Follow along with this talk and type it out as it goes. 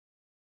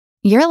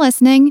You're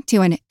listening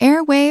to an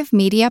Airwave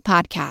Media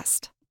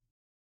Podcast.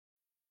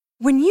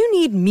 When you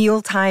need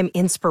mealtime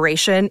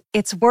inspiration,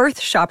 it's worth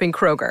shopping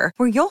Kroger,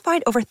 where you'll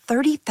find over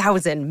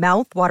 30,000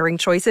 mouth-watering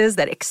choices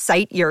that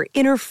excite your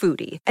inner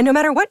foodie. And no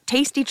matter what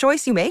tasty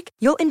choice you make,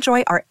 you'll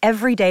enjoy our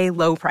everyday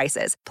low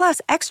prices, plus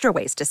extra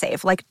ways to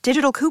save, like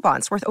digital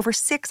coupons worth over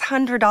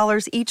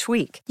 $600 each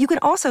week. You can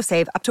also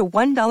save up to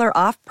 $1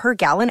 off per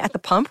gallon at the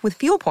pump with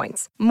fuel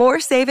points.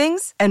 More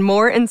savings and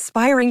more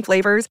inspiring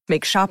flavors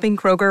make shopping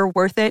Kroger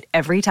worth it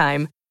every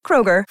time.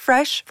 Kroger,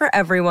 fresh for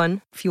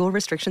everyone. Fuel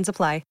restrictions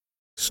apply.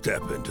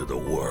 Step into the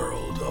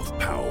world of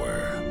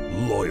power,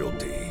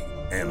 loyalty,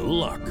 and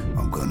luck.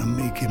 I'm gonna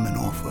make him an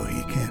offer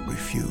he can't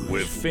refuse.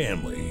 With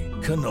family,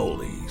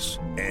 cannolis,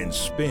 and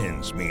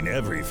spins mean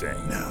everything.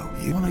 Now,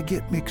 you wanna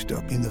get mixed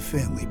up in the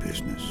family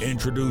business.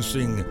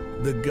 Introducing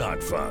The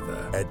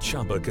Godfather at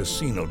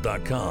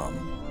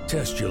ChumbaCasino.com.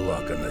 Test your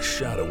luck in the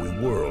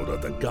shadowy world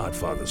of The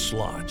Godfather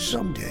slot.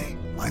 Someday,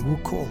 I will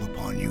call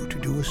upon you to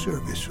do a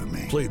service for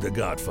me. Play The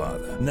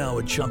Godfather, now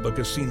at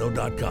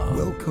ChumbaCasino.com.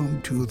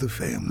 Welcome to the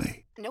family.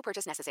 No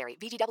purchase necessary.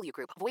 VGW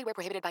Group. Void where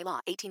prohibited by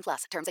law. 18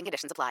 plus. Terms and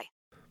conditions apply.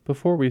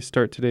 Before we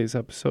start today's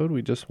episode,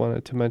 we just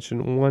wanted to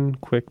mention one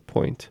quick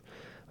point.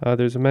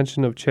 There's a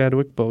mention of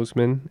Chadwick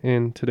Boseman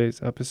in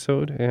today's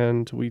episode,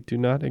 and we do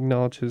not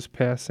acknowledge his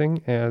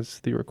passing as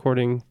the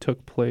recording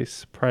took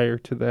place prior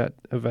to that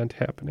event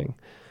happening.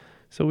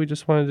 So we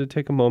just wanted to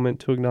take a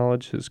moment to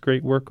acknowledge his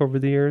great work over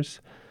the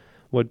years,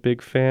 what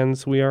big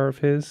fans we are of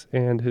his,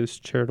 and his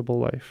charitable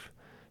life.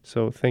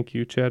 So thank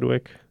you,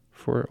 Chadwick,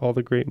 for all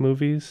the great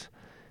movies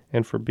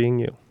and for being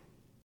you.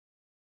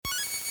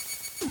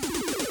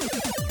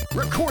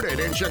 Recorded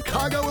in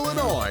Chicago,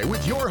 Illinois,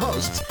 with your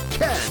hosts,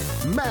 Ken,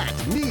 Matt,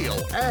 Neil,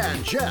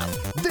 and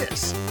Jeff.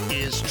 This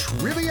is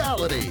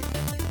Triviality.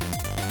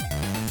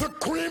 The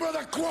cream of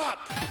the crop!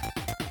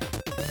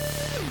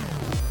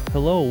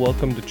 Hello,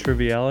 welcome to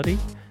Triviality,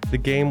 the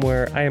game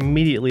where I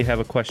immediately have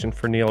a question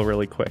for Neil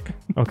really quick.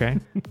 Okay.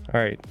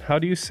 All right, how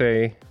do you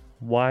say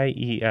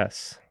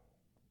Y-E-S?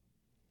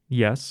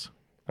 Yes.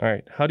 All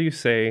right, how do you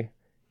say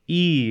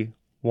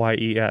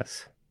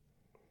E-Y-E-S?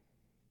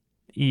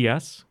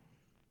 E-S?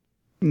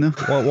 No.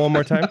 One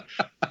more time?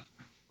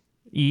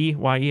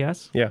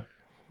 E-Y-E-S? Yeah.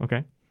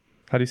 Okay.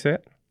 How do you say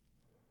it?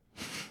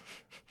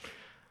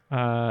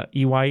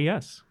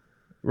 E-Y-E-S.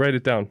 Write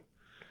it down.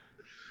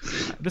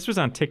 This was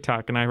on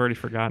TikTok, and I've already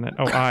forgotten it.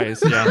 Oh,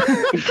 eyes, yeah.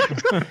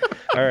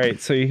 All right,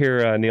 so you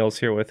hear Neil's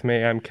here with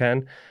me. I'm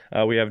Ken.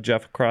 We have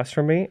Jeff across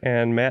from me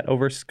and Matt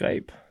over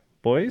Skype.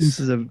 Boys? This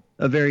is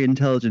a very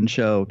intelligent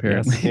show,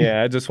 apparently. Yes.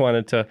 Yeah, I just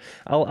wanted to...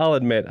 I'll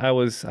admit, I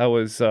was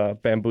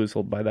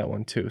bamboozled by that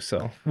one, too,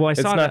 so Well,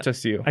 it's not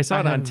just you. I saw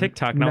it on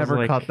TikTok, and I was never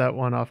like... caught that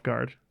one off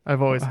guard.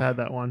 I've always had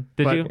that one.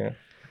 Did But you? Yeah.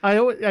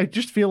 I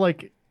just feel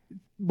like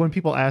when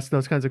people ask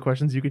those kinds of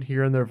questions, you can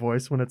hear in their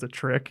voice when it's a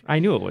trick. I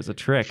knew it was a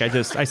trick.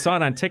 I saw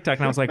it on TikTok,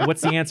 and I was like,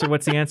 what's the answer?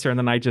 What's the answer? And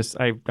then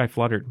I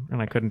fluttered,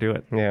 and I couldn't do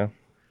it. Yeah.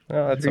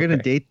 Well, that's You're okay.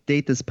 going to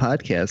date this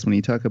podcast when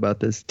you talk about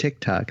this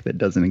TikTok that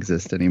doesn't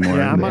exist anymore.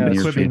 Yeah, I'm on the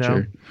near Quibi now.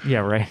 future. Yeah,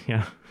 right,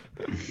 yeah.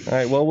 All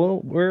right, well,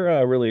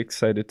 we're really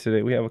excited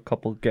today. We have a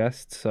couple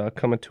guests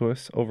coming to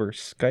us over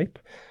Skype.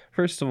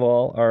 First of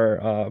all,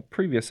 our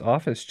previous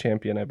office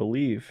champion, I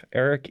believe,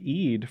 Eric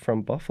Eid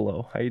from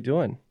Buffalo. How you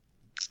doing?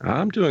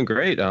 I'm doing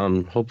great.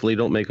 Hopefully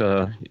don't make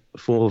a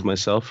fool of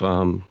myself,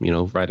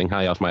 riding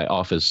high off my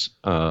office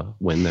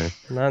win there.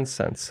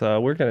 Nonsense.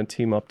 We're going to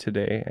team up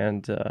today,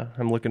 and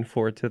I'm looking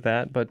forward to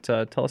that. But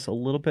tell us a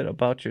little bit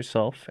about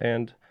yourself,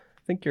 and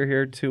I think you're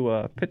here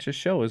to pitch a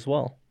show as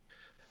well.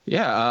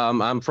 Yeah,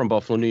 I'm from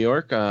Buffalo, New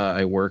York.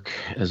 I work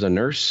as a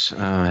nurse.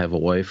 I have a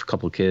wife, a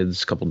couple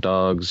kids, a couple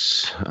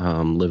dogs,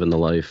 living the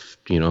life,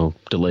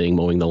 delaying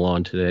mowing the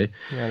lawn today.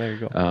 Yeah, there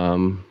you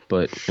go.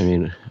 But,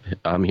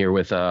 I'm here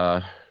with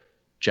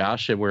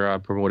Josh, and we're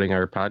promoting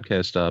our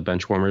podcast,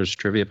 Benchwarmers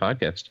Trivia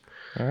Podcast.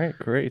 All right,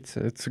 great.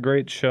 It's a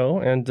great show,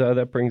 and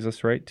that brings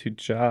us right to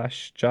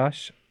Josh.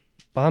 Josh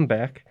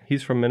Bombach,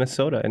 he's from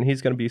Minnesota, and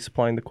he's going to be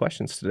supplying the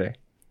questions today.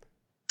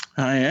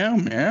 I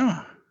am,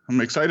 yeah. I'm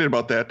excited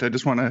about that. I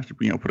just want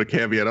to, put a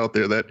caveat out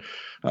there that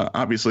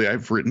obviously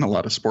I've written a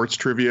lot of sports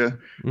trivia,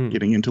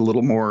 getting into a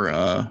little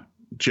more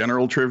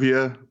general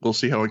trivia. We'll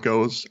see how it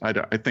goes.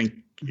 I think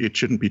it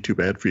shouldn't be too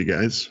bad for you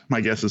guys.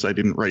 My guess is I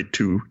didn't write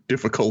too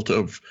difficult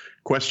of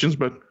questions,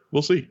 but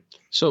we'll see.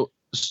 So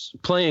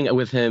playing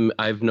with him,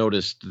 I've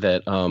noticed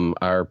that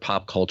our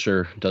pop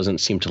culture doesn't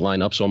seem to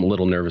line up, so I'm a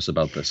little nervous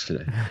about this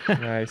today.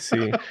 I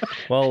see.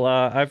 Well,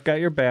 I've got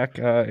your back,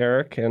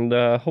 Eric, and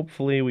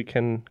hopefully we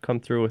can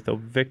come through with a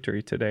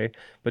victory today.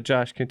 But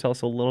Josh, can you tell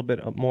us a little bit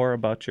more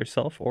about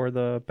yourself or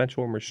the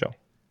Benchwarmers show?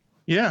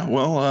 Yeah,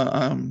 well,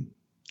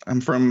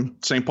 I'm from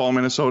St. Paul,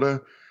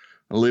 Minnesota.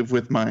 I live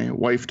with my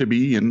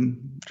wife-to-be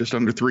in just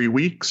under 3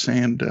 weeks,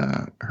 and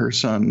her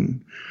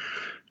son.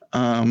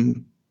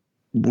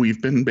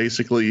 We've been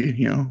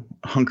basically,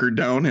 hunkered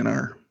down in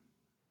our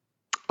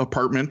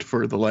apartment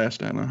for the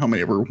last, I don't know how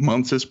many ever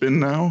months it's been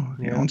now.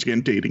 Yeah. Once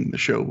again, dating the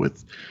show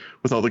with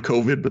all the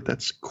COVID, but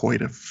that's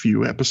quite a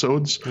few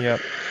episodes. Yep.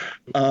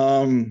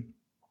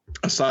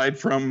 aside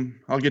from,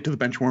 I'll get to the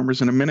bench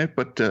warmers in a minute,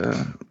 but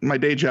my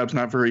day job's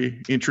not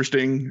very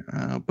interesting.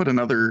 But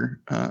another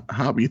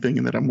hobby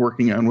thing that I'm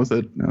working on with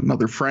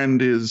another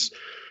friend is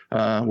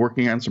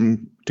working on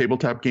some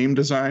tabletop game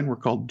design. We're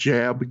called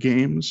Jab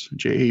Games,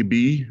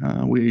 J-A-B.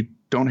 We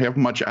don't have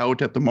much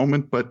out at the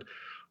moment, but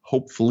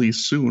hopefully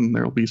soon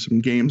there'll be some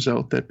games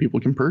out that people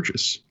can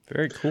purchase.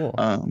 Very cool.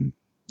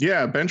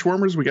 Yeah, bench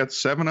warmers. We got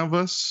 7 of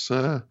us.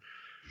 I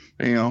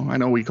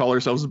know we call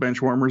ourselves the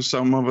bench warmers.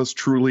 Some of us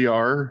truly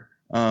are.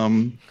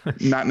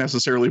 Not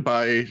necessarily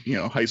by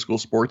high school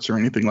sports or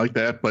anything like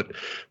that, but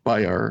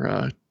by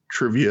our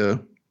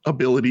trivia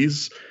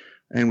abilities.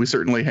 And we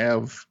certainly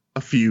have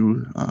a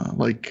few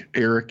like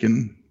Eric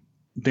and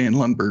Dan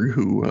Lundberg,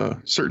 who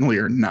certainly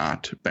are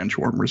not bench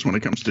warmers when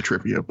it comes to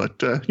trivia, but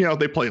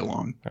they play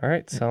along. All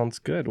right, sounds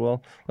good.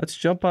 Well, let's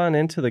jump on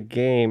into the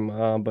game.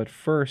 But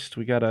first,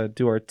 we got to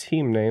do our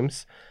team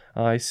names.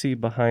 I see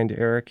behind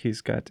Eric,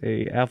 he's got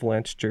a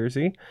Avalanche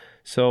jersey.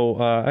 So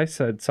I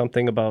said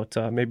something about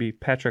maybe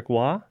Patrick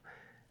Waugh,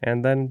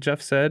 and then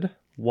Jeff said,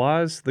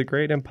 Waugh's the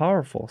Great and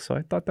Powerful. So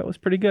I thought that was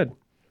pretty good.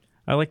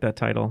 I like that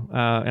title.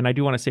 And I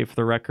do want to say for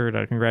the record,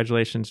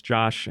 congratulations,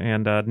 Josh.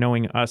 And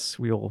knowing us,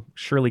 we will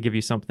surely give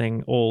you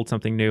something old,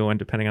 something new, and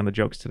depending on the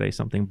jokes today,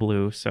 something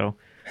blue. So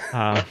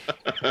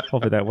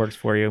hopefully that works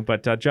for you.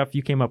 But Jeff,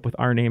 you came up with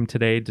our name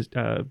today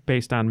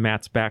based on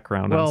Matt's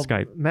background on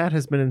Skype. Matt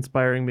has been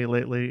inspiring me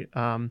lately.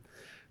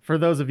 For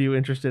those of you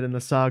interested in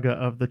the saga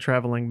of the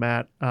traveling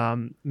Matt,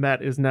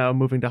 Matt is now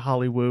moving to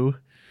Hollywood.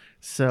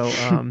 So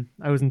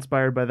I was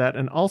inspired by that.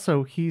 And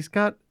also, he's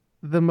got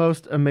the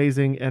most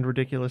amazing and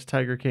ridiculous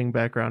Tiger King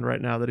background right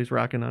now that he's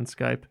rocking on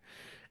Skype.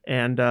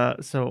 And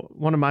so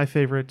one of my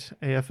favorite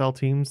AFL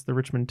teams, the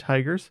Richmond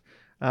Tigers.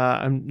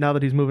 Now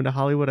that he's moving to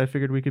Hollywood, I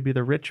figured we could be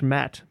the Rich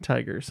Matt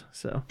Tigers.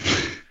 So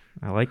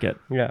I like it.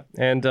 Yeah.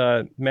 And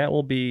Matt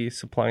will be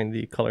supplying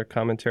the color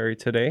commentary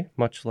today,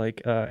 much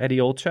like Eddie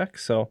Olczyk.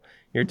 So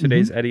you're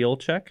today's Eddie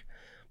Olczyk.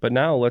 But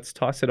now let's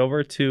toss it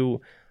over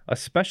to a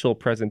special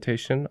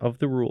presentation of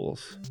the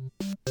rules.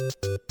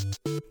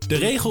 De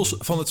regels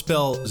van het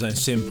spel zijn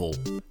simpel.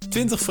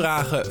 20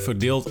 vragen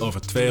verdeeld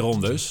over 2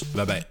 rondes,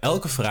 waarbij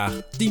elke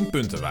vraag 10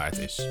 punten waard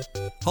is.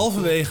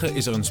 Halverwege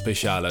is er een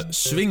speciale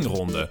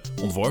swingronde,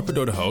 ontworpen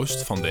door de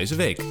host van deze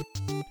week.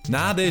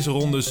 Na deze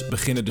rondes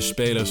beginnen de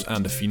spelers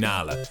aan de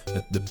finale,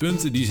 met de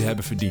punten die ze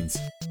hebben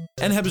verdiend.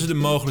 En hebben ze de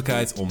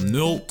mogelijkheid om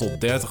 0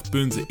 tot 30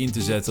 punten in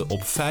te zetten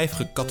op 5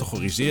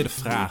 gecategoriseerde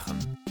vragen.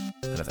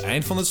 Aan het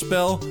eind van het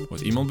spel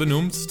wordt iemand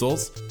benoemd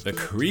tot the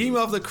cream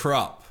of the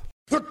crop.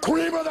 The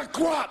cream of the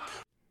crop!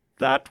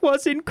 That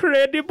was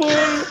incredible!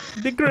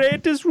 The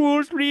greatest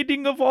rules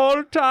reading of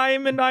all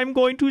time, and I'm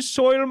going to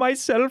soil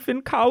myself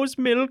in cow's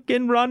milk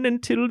and run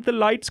until the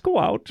lights go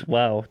out.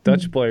 Wow,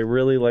 Dutch Boy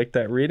really liked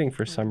that reading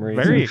for some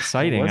reason. Very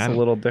exciting. It was a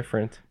little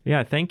different.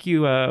 Yeah, thank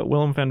you,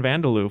 Willem van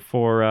Vanderloo,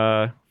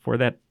 for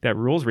that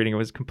rules reading. It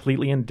was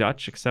completely in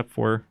Dutch, except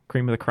for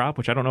cream of the crop,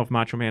 which I don't know if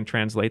Macho Man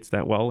translates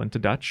that well into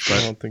Dutch. But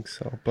I don't think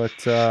so.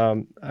 But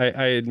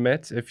I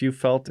admit, if you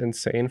felt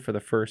insane for the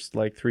first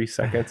 3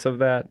 seconds of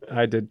that,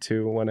 I did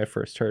too when I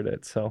first heard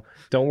it. So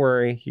don't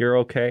worry, you're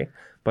okay.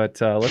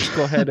 But let's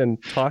go ahead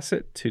and toss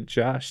it to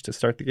Josh to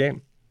start the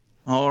game.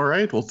 All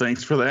right. Well,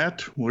 thanks for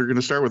that. We're going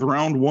to start with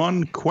round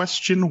 1,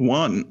 question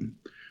 1.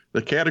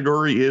 The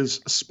category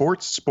is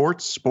sports,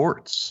 sports,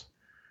 sports.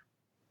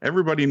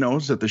 Everybody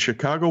knows that the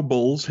Chicago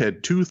Bulls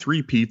had 2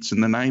 three-peats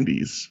in the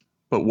 90s,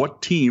 but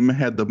what team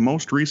had the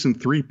most recent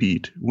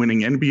three-peat,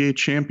 winning NBA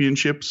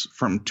championships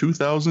from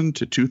 2000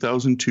 to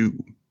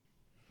 2002?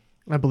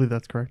 I believe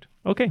that's correct.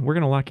 Okay, we're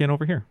going to lock in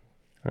over here.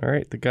 All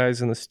right, the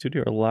guys in the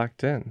studio are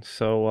locked in,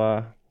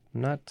 so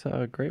not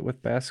great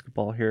with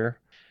basketball here.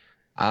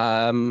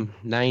 I'm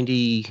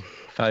 95%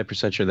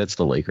 sure that's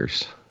the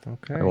Lakers.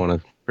 Okay.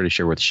 I'm pretty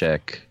sure with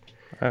Shaq.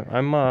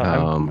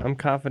 I'm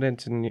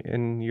confident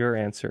in your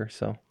answer.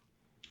 So,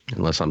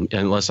 unless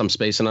I'm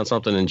spacing on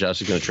something, and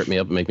Josh is going to trip me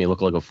up and make me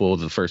look like a fool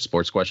with the first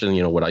sports question,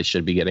 what I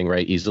should be getting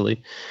right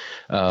easily.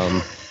 But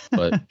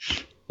all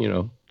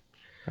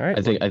right,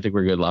 I think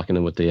we're good locking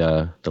in with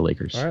the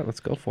Lakers. All right,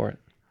 let's go for it.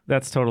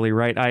 That's totally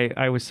right.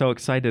 I was so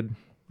excited,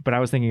 but I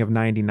was thinking of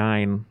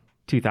 99.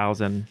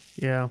 2000.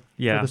 Yeah.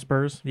 For the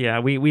Spurs. Yeah,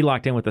 we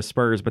locked in with the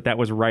Spurs, but that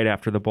was right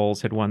after the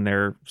Bulls had won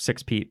their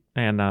 6-peat,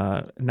 and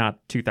not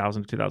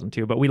 2000 to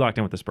 2002, but we locked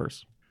in with the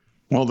Spurs.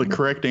 Well, the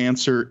correct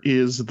answer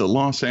is the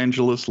Los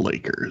Angeles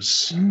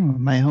Lakers. Oh,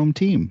 my home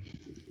team.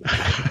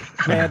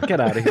 Man, get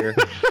out of here.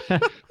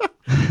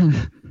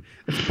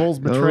 It's Bulls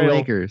betrayal.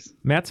 Lakers.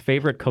 Matt's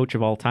favorite coach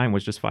of all time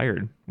was just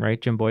fired, right?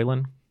 Jim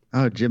Boylan.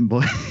 Oh, Jim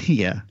Boy.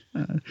 Yeah.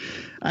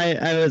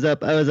 I was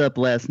up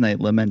last night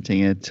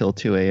lamenting it till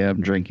 2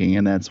 a.m. drinking,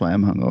 and that's why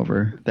I'm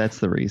hungover. That's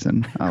the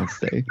reason I'll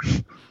stay.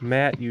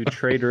 Matt, you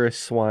traitorous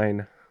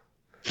swine.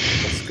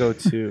 Let's go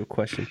to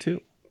question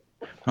 2.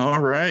 All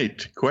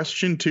right.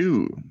 Question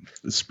 2.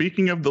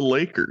 Speaking of the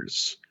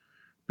Lakers,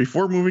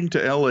 before moving to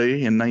LA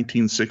in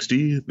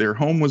 1960, their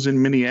home was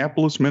in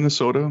Minneapolis,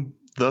 Minnesota,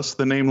 thus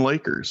the name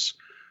Lakers.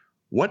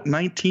 What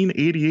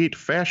 1988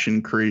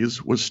 fashion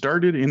craze was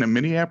started in a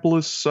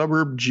Minneapolis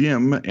suburb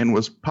gym and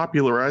was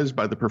popularized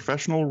by the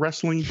professional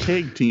wrestling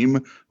tag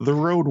team, the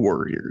Road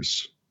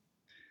Warriors?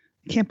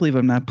 I can't believe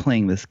I'm not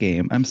playing this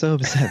game. I'm so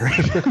upset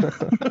right now.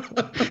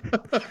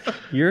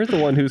 You're the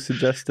one who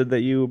suggested that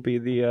you would be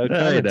the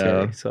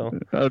commentary. So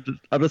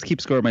I'll just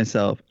keep score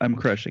myself. I'm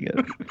crushing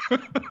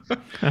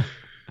it.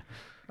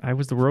 I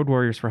was the Road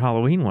Warriors for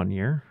Halloween one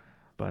year,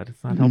 but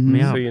it's not helping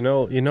me out. So you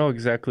know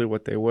exactly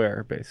what they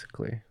wear,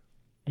 basically.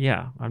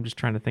 Yeah, I'm just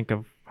trying to think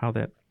of how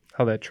that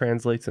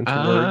translates into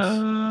words.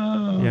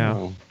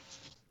 Yeah,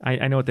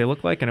 I know what they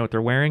look like. I know what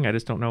they're wearing. I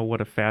just don't know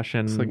what a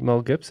fashion. It's like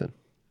Mel Gibson.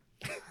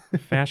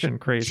 Fashion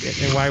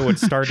craze, and why it would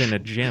start in a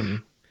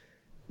gym.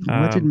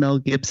 What did Mel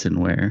Gibson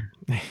wear?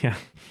 Yeah.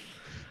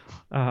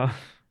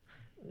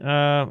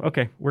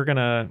 Okay, we're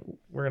gonna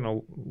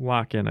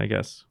lock in, I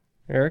guess.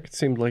 Eric, it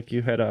seemed like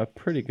you had a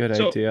pretty good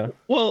idea.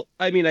 Well,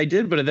 I mean, I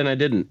did, but then I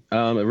didn't.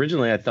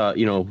 Originally, I thought,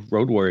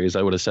 Road Warriors,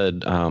 I would have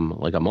said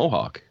like a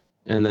mohawk.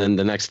 And then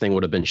the next thing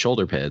would have been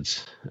shoulder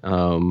pads.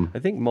 I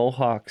think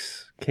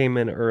mohawks came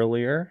in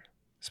earlier,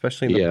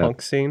 especially in the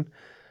punk scene.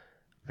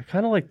 I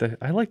like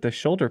the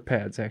shoulder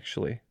pads,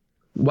 actually.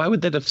 Why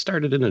would that have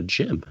started in a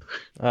gym?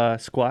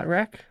 Squat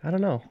rack? I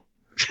don't know.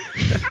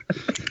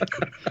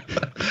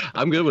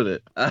 I'm good with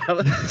it.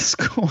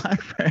 Squat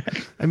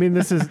rack. I mean,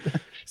 this is...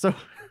 So,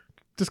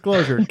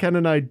 disclosure, Ken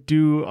and I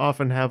do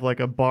often have like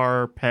a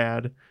bar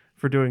pad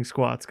for doing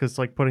squats because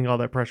like putting all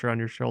that pressure on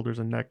your shoulders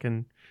and neck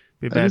can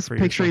be bad for you. I'm just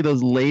picturing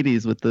those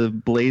ladies with the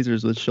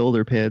blazers with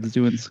shoulder pads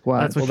doing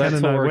squats.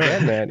 That's what we're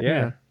getting at,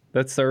 yeah.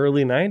 That's the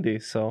early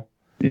 90s, so...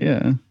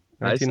 Yeah.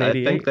 I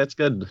think that's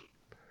good.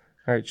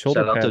 All right,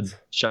 shoulder pads.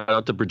 Shout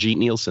out to Brigitte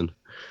Nielsen.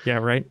 Yeah,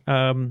 right.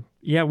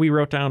 We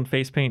wrote down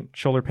face paint,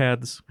 shoulder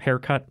pads,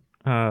 haircut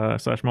 /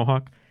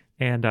 mohawk.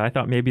 And I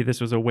thought maybe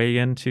this was a way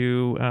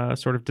into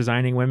sort of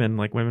designing women,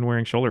 like women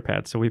wearing shoulder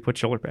pads. So we put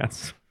shoulder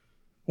pads.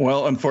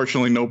 Well,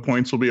 unfortunately, no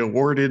points will be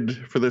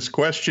awarded for this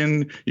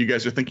question. You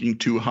guys are thinking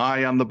too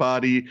high on the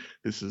body.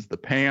 This is the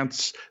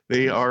pants.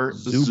 They are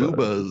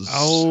Zubaz.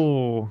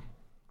 Oh,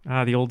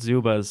 the old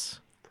Zubaz.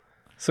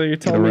 So you're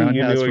telling me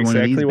you knew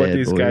exactly what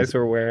these guys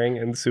were wearing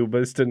and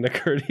Zubaz didn't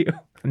occur to you?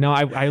 No,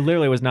 I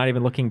literally was not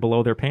even looking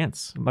below their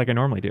pants like I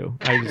normally do.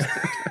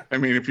 I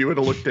mean, if you would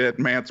have looked at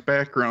Matt's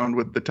background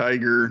with the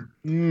tiger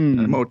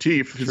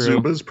motif,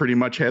 Zubaz pretty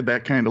much had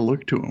that kind of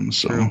look to him.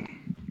 So,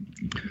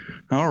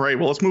 all right,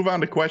 well, let's move on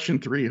to question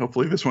 3.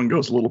 Hopefully this one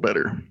goes a little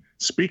better.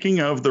 Speaking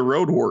of the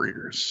Road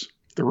Warriors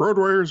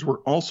were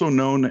also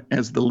known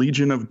as the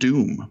Legion of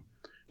Doom.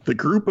 The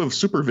group of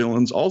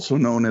supervillains, also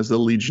known as the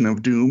Legion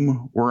of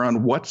Doom, were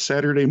on what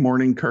Saturday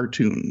morning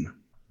cartoon?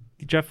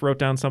 Jeff wrote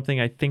down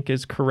something I think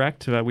is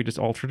correct. We just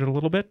altered it a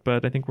little bit,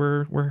 but I think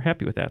we're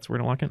happy with that, so we're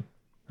going to lock in.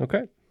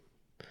 Okay.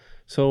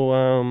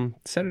 So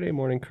Saturday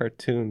morning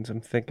cartoons, I'm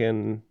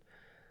thinking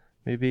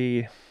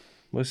maybe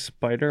was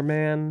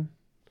Spider-Man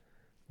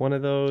one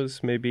of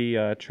those? Maybe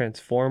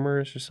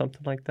Transformers or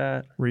something like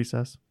that?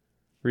 Recess.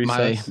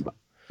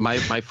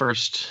 My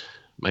first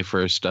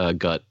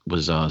gut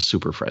was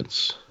Super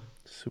Friends.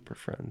 Super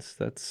Friends.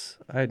 That's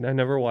I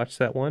never watched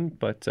that one,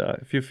 but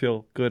if you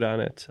feel good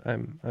on it,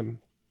 I'm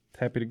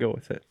happy to go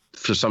with it.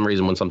 For some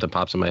reason, when something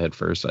pops in my head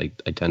first, I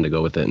tend to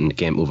go with it and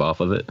can't move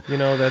off of it.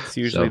 That's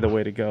usually the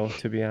way to go,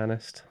 to be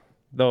honest.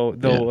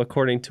 Though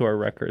according to our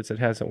records, it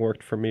hasn't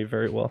worked for me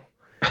very well.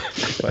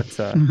 But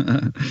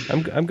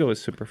I'm good with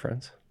Super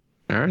Friends.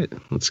 All right,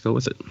 let's go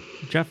with it.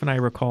 Jeff and I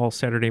recall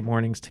Saturday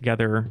mornings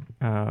together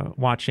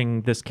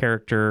watching this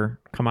character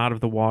come out of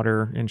the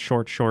water in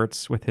short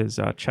shorts with his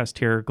chest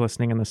hair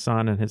glistening in the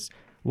sun and his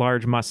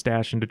large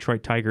mustache and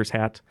Detroit Tigers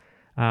hat,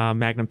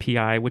 Magnum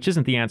PI, which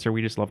isn't the answer.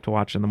 We just love to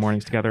watch in the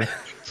mornings together.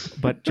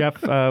 But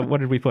Jeff,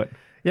 what did we put?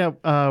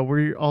 Yeah,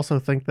 we also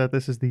think that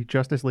this is the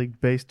Justice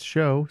League-based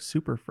show,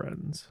 Super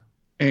Friends.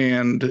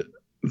 And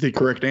the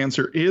correct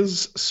answer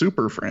is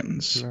Super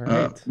Friends.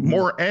 Right.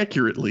 More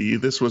accurately,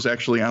 this was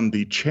actually on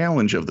the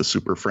Challenge of the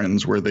Super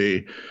Friends where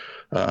they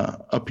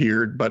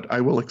appeared, but I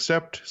will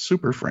accept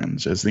Super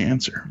Friends as the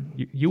answer.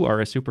 You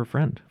are a super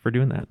friend for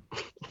doing that.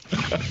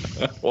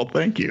 Well,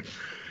 thank you.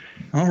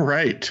 All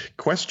right.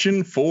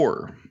 Question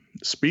 4.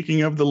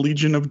 Speaking of the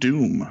Legion of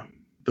Doom,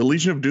 the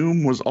Legion of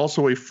Doom was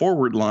also a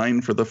forward line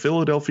for the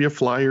Philadelphia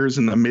Flyers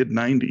in the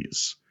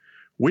mid-90s.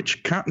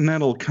 Which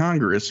Continental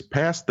Congress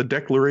passed the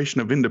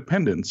Declaration of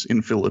Independence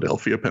in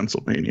Philadelphia,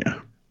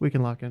 Pennsylvania? We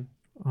can lock in.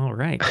 All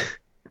right.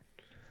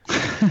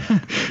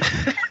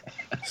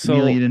 So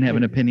Neil, you didn't have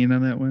an opinion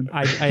on that one?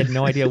 I had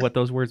no idea what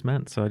those words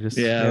meant, so I just...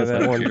 Yeah,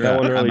 that one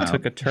really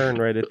took a turn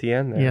right at the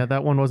end there. Yeah,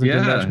 that one wasn't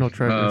Dimensional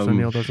Treasure, so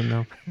Neil doesn't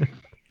know.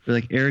 They're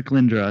like Eric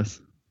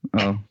Lindros.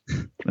 Oh,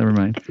 never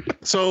mind.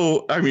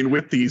 So, I mean,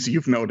 with these,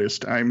 you've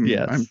noticed I'm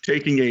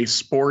taking a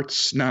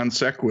sports non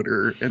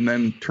sequitur and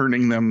then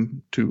turning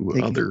them to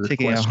other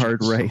taking questions. A hard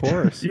right. Of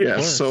course.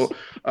 Yes. So,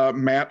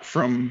 Matt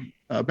from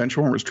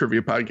Benchwarmers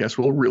Trivia Podcast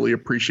will really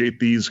appreciate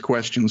these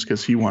questions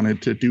because he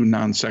wanted to do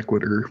non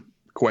sequitur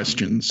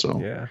questions.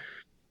 So,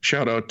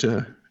 shout out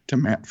to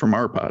Matt from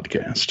our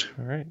podcast.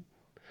 All right.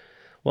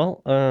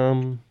 Well,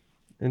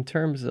 in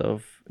terms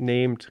of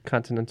named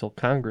Continental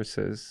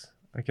Congresses,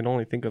 I can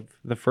only think of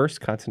the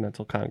First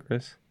Continental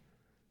Congress,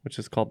 which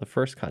is called the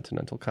First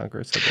Continental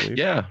Congress, I believe.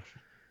 Yeah.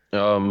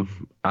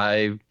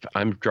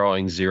 I'm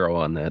drawing 0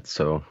 on that,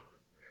 so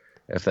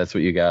if that's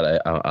what you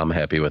got, I'm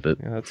happy with it.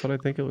 Yeah, that's what I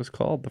think it was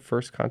called, the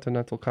First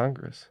Continental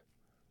Congress.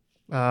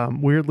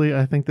 Weirdly,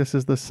 I think this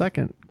is the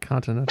Second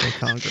Continental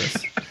Congress.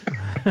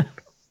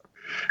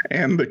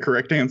 And the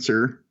correct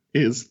answer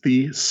is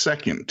the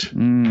Second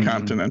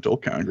Continental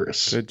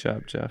Congress. Good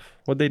job, Jeff.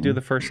 What'd they do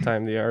the first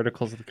time? The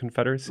Articles of the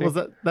Confederacy?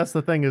 Well, that's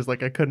the thing is,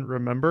 like, I couldn't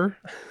remember,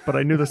 but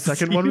I knew the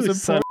second one was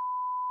important.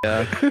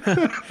 Yeah.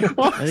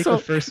 I think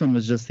the first one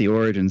was just the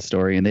origin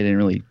story, and they didn't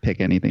really pick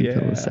anything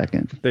for the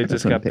second. They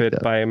just got bit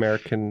by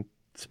American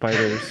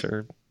spiders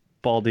or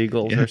bald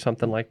eagles or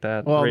something like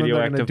that. Well, then they're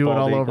going to do it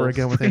all over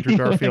again with Andrew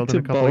Garfield in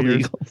a couple of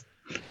years.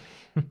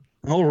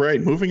 All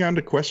right, moving on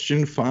to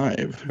question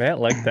 5. Matt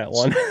liked that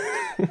one.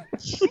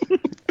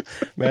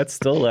 Matt's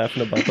still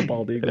laughing about the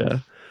bald eagle. Yeah.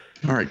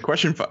 All right,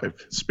 question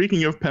 5.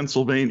 Speaking of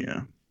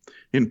Pennsylvania,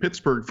 in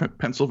Pittsburgh,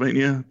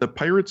 Pennsylvania, the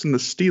Pirates and the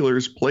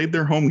Steelers played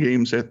their home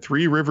games at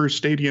Three Rivers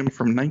Stadium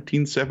from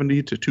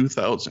 1970 to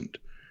 2000.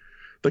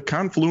 The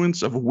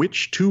confluence of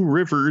which two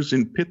rivers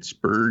in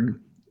Pittsburgh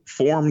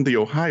formed the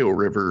Ohio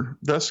River,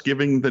 thus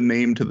giving the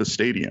name to the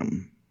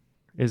stadium?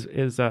 I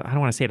don't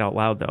want to say it out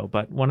loud, though,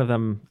 but one of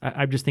them,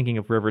 I'm just thinking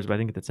of rivers, but I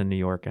think that's in New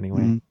York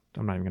anyway. Mm-hmm.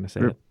 I'm not even going to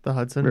say it. The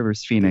Hudson?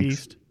 Rivers Phoenix.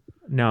 East.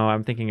 No,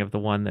 I'm thinking of the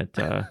one that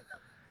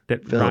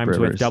rhymes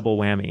with double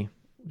whammy.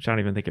 Which I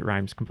don't even think it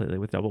rhymes completely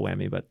with double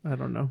whammy, but I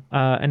don't know.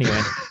 Anyway,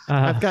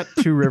 I've got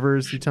 2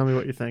 rivers. You tell me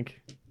what you think.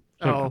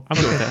 Oh,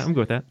 I'm good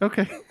with that.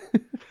 Okay.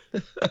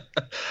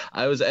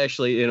 I was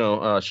actually,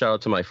 shout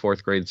out to my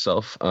 4th grade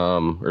self,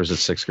 or is it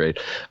 6th grade,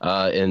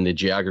 in the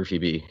geography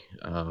bee,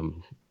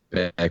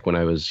 back when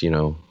I was,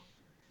 young.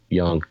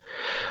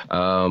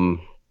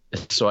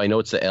 So I know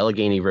it's the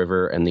Allegheny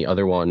River, and the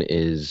other one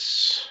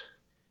it's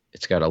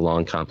got a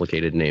long,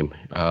 complicated name.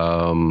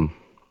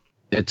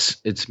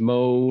 It's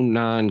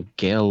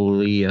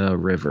Monongahela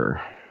River,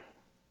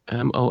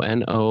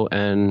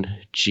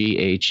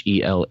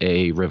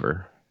 Mononghela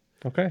River.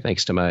 Okay.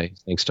 Thanks to my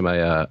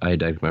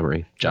eidetic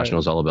memory. Josh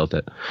knows all about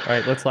that. All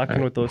right, let's lock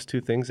in with those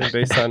 2 things. And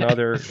based on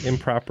other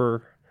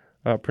improper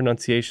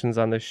pronunciations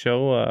on this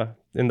show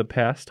in the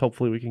past,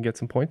 hopefully we can get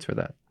some points for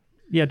that.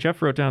 Yeah,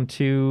 Jeff wrote down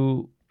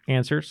 2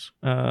 answers.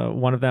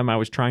 One of them I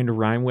was trying to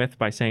rhyme with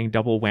by saying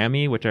double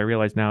whammy, which I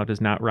realize now does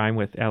not rhyme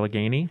with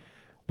Allegheny.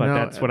 But no,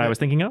 that's what I was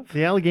thinking of.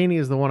 The Allegheny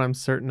is the one I'm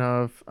certain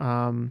of.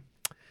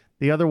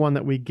 The other one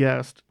that we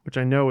guessed, which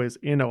I know is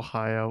in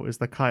Ohio, is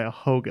the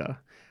Cuyahoga.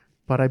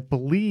 But I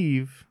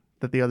believe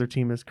that the other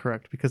team is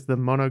correct because the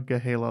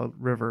Monongahela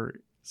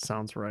River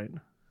sounds right.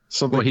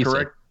 So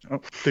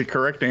the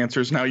correct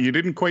answers. Now, you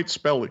didn't quite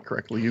spell it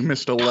correctly. You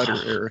missed a letter,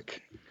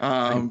 Eric.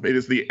 It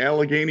is the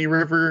Allegheny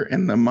River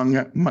and the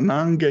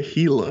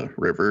Monongahela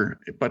River.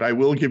 But I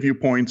will give you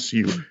points.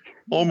 You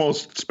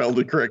almost spelled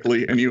it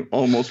correctly, and you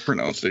almost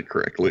pronounced it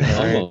correctly.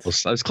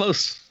 Almost. I was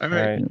close. All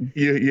right.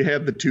 You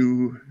had the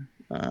two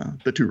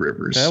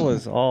rivers. That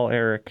was all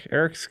Eric.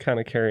 Eric's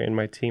kind of carrying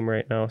my team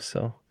right now,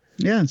 so.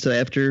 Yeah, so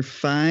after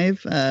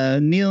 5,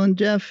 Neil and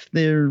Jeff,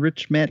 the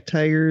Rich Matt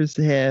Tigers,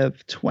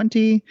 have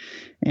 20,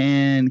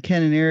 and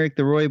Ken and Eric,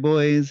 the Roy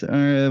Boys,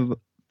 have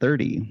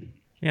 30.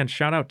 Yeah, and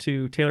shout out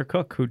to Taylor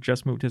Cook, who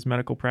just moved his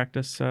medical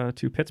practice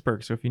to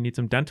Pittsburgh. So if you need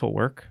some dental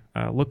work,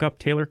 look up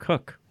Taylor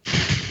Cook.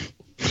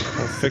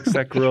 I'll fix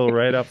that grill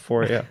right up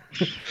for you.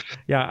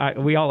 Yeah,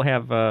 we all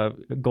have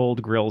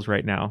gold grills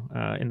right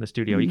now in the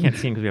studio. You can't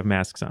see them because we have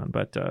masks on,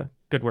 but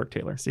good work,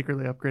 Taylor.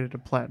 Secretly upgraded to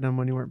platinum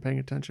when you weren't paying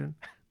attention.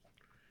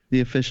 The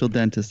official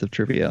dentist of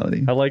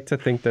Triviality. I like to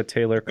think that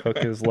Taylor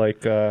Cook is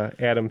like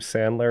Adam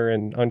Sandler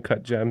and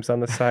Uncut Gems on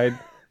the side,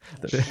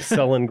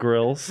 selling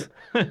grills,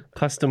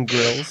 custom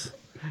grills.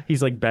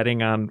 He's like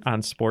betting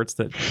on sports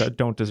that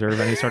don't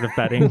deserve any sort of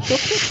betting.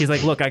 He's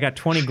like, look, I got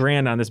 20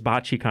 grand on this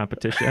bocce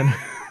competition.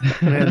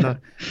 Man,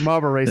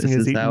 Marlboro Racing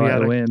has eaten me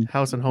out of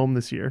house and home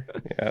this year.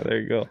 Yeah, there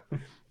you go.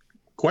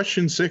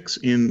 Question 6,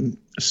 in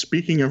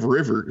speaking of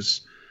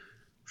rivers,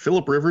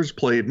 Phillip Rivers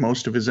played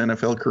most of his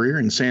NFL career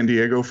in San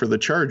Diego for the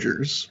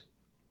Chargers.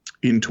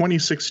 In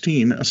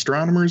 2016,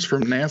 astronomers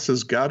from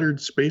NASA's Goddard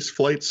Space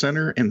Flight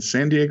Center and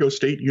San Diego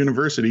State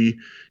University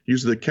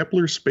used the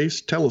Kepler Space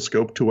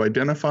Telescope to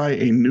identify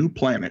a new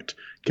planet,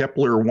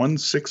 Kepler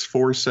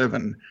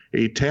 1647,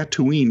 a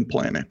Tatooine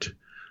planet.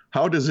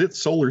 How does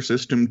its solar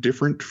system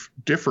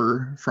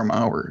differ from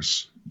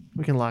ours?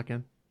 We can lock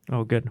in.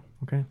 Oh, good.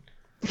 Okay.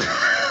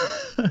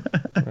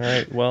 All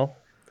right, well,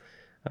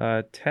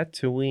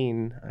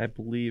 Tatooine, I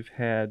believe,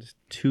 had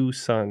 2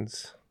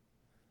 suns,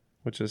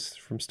 which is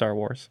from Star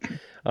Wars.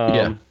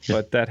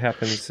 But that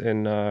happens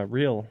in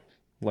real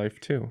life,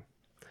 too.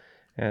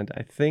 And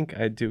I think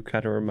I do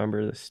kind of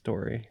remember this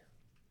story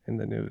in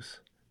the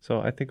news.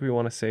 So I think we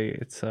want to say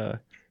it's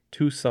a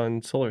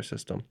 2-sun solar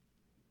system.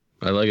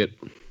 I like it.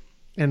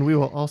 And we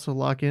will also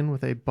lock in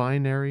with a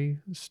binary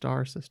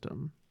star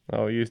system.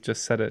 Oh, you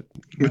just said it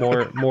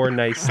more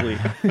nicely.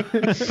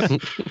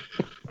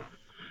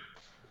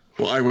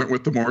 Well, I went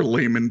with the more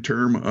layman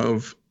term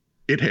of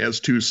it has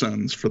 2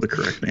 sons for the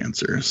correct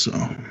answer. So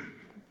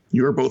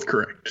you are both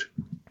correct.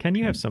 Ken,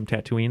 you have some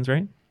Tatooines,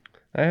 right?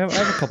 I have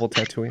a couple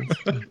Tatooines.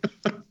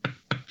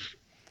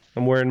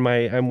 I'm wearing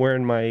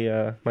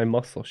my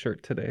muscle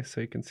shirt today,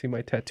 so you can see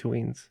my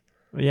Tatooines.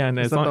 Yeah, and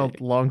is that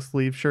the long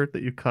sleeve shirt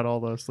that you cut all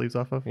the sleeves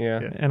off of? Yeah.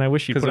 And I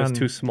wish you'd put on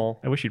too small.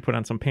 I wish you'd put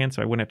on some pants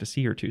so I wouldn't have to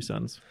see your 2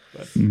 sons.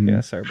 But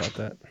yeah, sorry about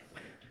that.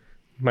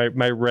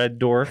 My red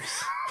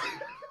dwarfs.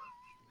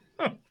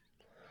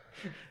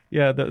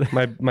 Yeah,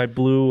 my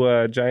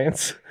blue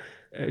giants.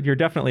 You're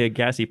definitely a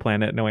gassy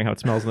planet, knowing how it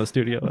smells in the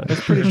studio. I was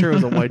pretty sure it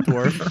was a white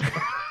dwarf.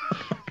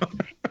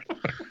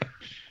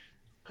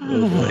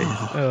 Oh boy!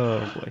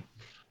 Oh boy!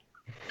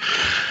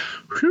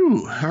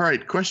 Whew. All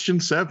right, question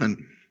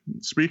 7.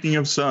 Speaking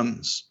of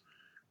sons,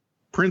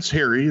 Prince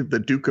Harry, the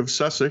Duke of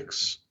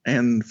Sussex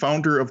and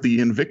founder of the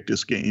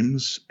Invictus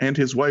Games, and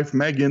his wife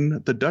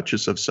Meghan, the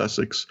Duchess of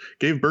Sussex,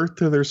 gave birth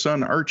to their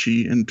son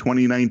Archie in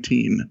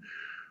 2019.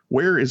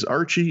 Where is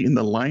Archie in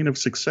the line of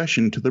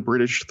succession to the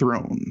British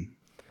throne?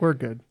 We're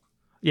good.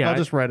 Yeah, I'll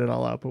just write it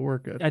all out, but we're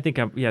good. I think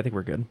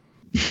we're good.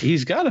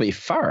 He's got to be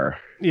far.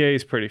 Yeah,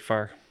 he's pretty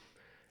far.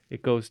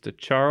 It goes to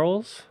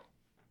Charles,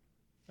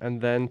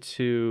 and then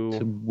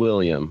to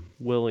William,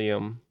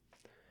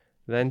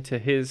 then to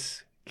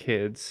his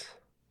kids.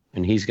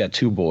 And he's got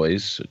 2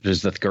 boys.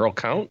 Does the girl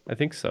count? I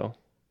think so.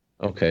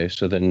 Okay,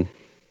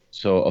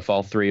 so if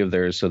all 3 of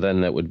theirs, so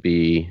then that would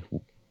be,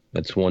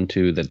 that's 1,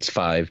 2, that's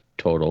 5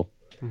 total.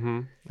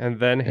 Mm-hmm. And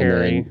then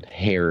Harry. And then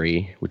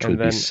Harry, which would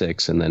be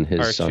 6, and then his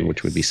Archie, son,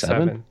 which would be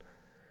 7.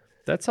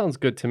 That sounds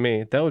good to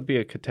me. That would be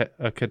a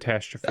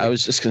catastrophe. I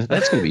was just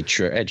that's going to be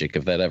tragic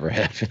if that ever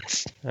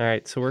happens. All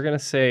right, so we're going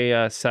to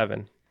say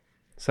 7.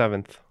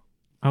 7th.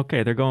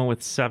 Okay, they're going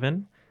with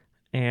 7.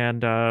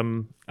 And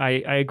I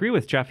agree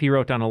with Jeff. He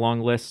wrote down a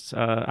long list.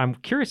 I'm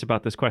curious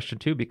about this question,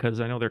 too, because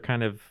I know they're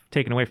kind of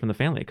taken away from the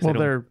family. Well,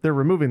 they're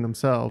removing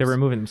themselves. They're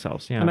removing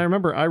themselves, yeah. And I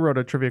remember I wrote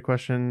a trivia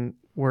question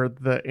where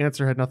the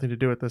answer had nothing to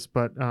do with this,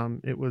 but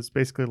it was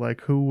basically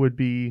like who would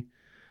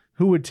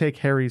take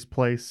Harry's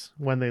place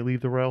when they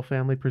leave the royal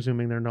family,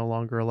 presuming they're no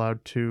longer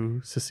allowed to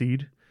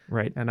secede.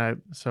 Right. And I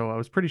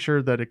was pretty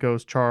sure that it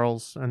goes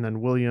Charles and then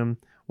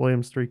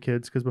William's 3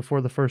 kids, because before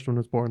the first one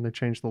was born, they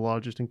changed the law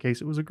just in case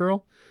it was a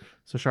girl.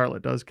 So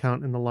Charlotte does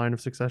count in the line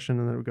of succession,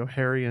 and then it would go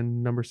Harry,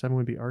 and number 7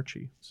 would be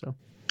Archie. So,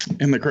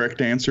 and the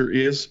correct answer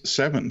is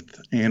 7th.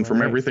 And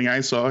from everything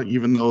I saw,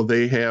 even though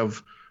they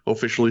have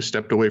officially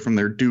stepped away from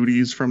their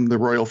duties from the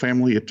royal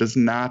family, it does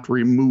not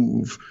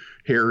remove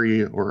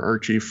Harry or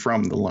Archie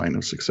from the line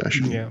of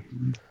succession. Yeah.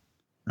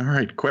 All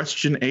right,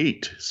 question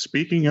 8.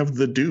 Speaking of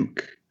the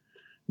Duke,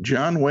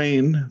 John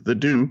Wayne, the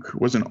Duke,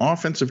 was an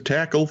offensive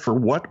tackle for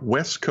what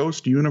West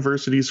Coast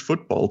University's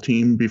football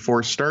team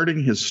before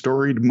starting his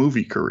storied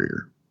movie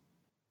career?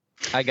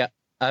 I got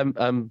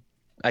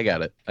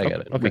it.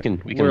 Okay. We can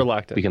We're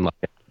locked in. We can lock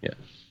it. Yeah.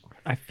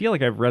 I feel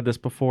like I've read this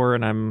before,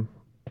 and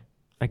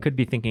I could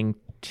be thinking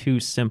too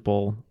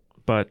simple,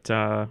 but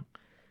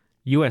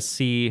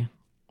USC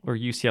or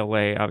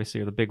UCLA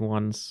obviously are the big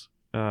ones.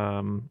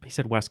 He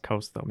said West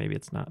Coast, though. Maybe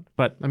it's not.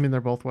 But I mean,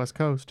 they're both West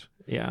Coast.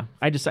 Yeah,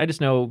 I just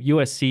know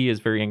USC is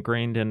very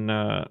ingrained in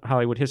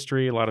Hollywood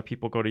history. A lot of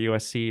people go to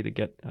USC to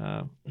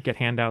get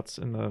handouts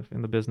in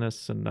the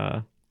business and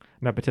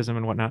nepotism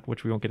and whatnot,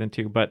 which we won't get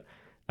into. But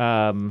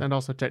and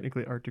also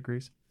technically art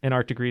degrees. And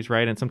art degrees,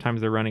 right? And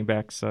sometimes their running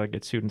backs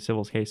get sued in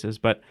civil cases.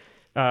 But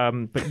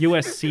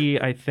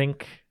USC, I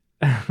think.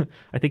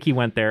 I think he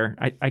went there.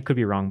 I could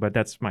be wrong, but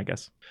that's my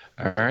guess.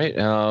 All right.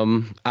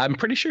 I'm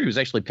pretty sure he was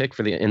actually picked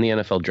in the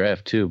NFL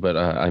draft too, but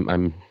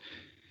I'm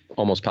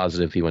almost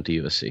positive he went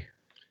to USC.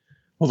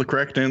 Well, the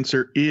correct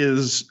answer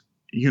is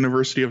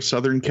University of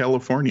Southern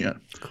California.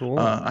 Cool.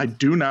 I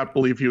do not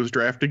believe he was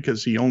drafted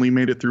because he only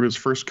made it through his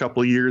first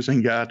couple of years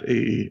and got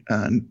a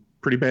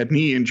pretty bad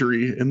knee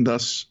injury, and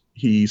thus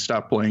he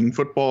stopped playing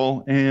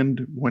football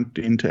and went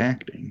into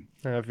acting.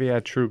 If he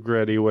had true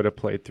grit, he would have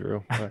played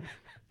through. But...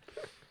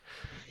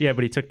 Yeah,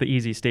 but he took the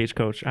easy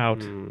stagecoach out.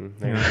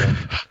 There you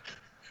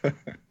go.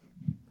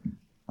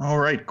 All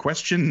right,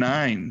 question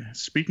 9.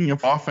 Speaking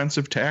of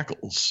offensive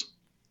tackles,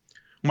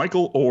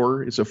 Michael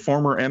Orr is a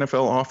former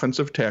NFL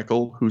offensive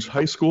tackle whose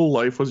high school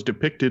life was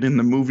depicted in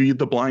the movie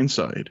The Blind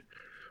Side.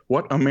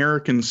 What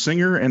American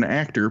singer and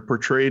actor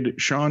portrayed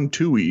Sean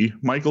Tuohy,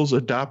 Michael's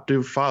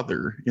adoptive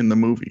father, in the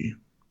movie?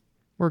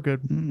 We're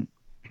good.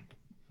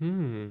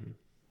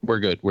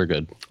 We're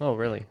good. Oh,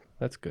 really?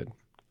 That's good.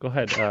 Go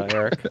ahead,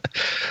 Eric.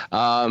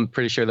 I'm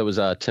pretty sure that was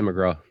Tim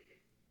McGraw.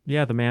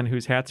 Yeah, the man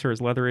whose hats are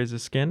as leathery as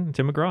his skin,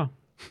 Tim McGraw.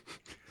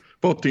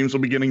 Both teams will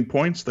be getting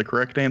points. The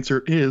correct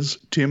answer is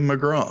Tim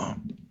McGraw.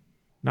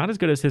 Not as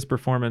good as his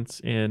performance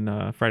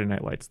in Friday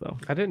Night Lights, though.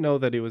 I didn't know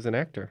that he was an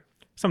actor.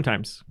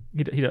 Sometimes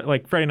he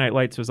like Friday Night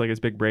Lights was like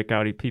his big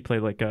breakout. He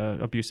played like a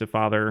abusive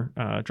father,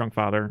 drunk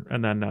father,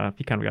 and then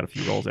he kind of got a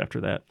few roles after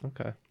that.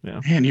 Okay.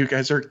 Yeah. Man, you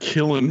guys are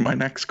killing my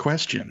next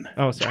question.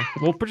 Oh, sorry.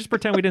 Well, just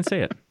pretend we didn't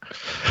say it.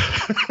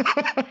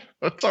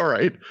 That's all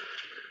right.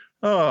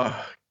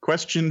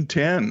 Question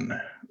 10.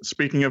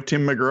 Speaking of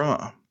Tim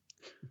McGraw,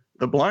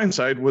 The Blind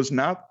Side was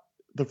not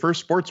the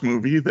first sports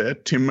movie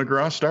that Tim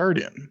McGraw starred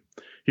in.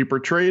 He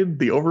portrayed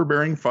the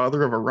overbearing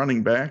father of a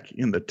running back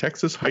in the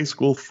Texas high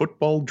school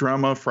football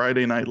drama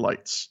Friday Night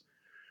Lights.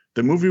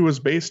 The movie was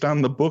based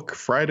on the book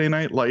Friday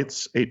Night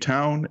Lights, A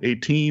Town, a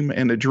Team,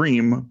 and a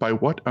Dream by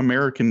what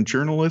American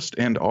journalist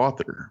and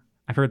author?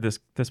 I've heard this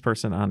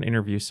person on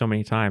interview so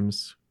many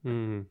times,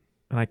 and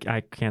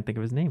I can't think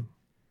of his name.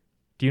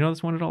 Do you know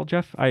this one at all,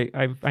 Jeff?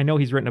 I know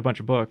he's written a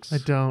bunch of books. I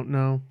don't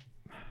know.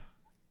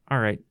 All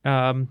right.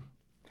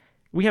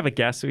 We have a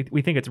guess.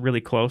 We think it's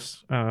really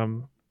close.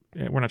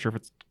 We're not sure if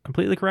it's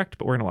completely correct,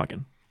 but we're going to lock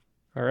in.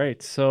 All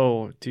right.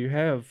 So do you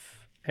have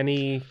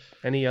any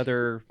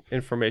other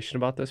information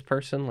about this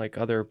person, like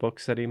other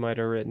books that he might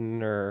have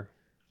written? Or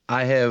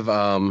I have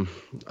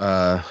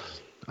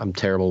I'm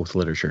terrible with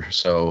literature,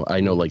 so I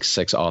know like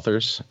 6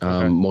 authors.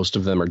 Okay. Most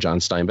of them are John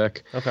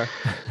Steinbeck. Okay.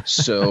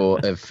 So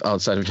if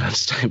outside of John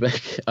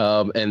Steinbeck,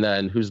 and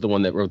then who's the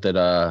one that wrote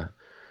that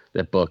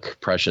book,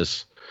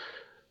 Precious?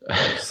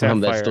 Those are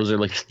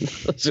like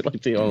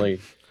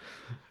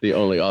the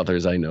only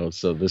authors I know.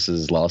 So this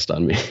is lost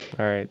on me.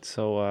 All right.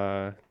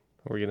 So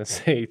we're gonna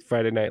say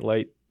Friday Night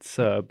Lights,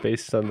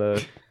 based on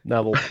the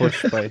novel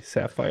Push by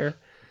Sapphire.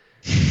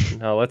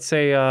 No, let's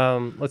say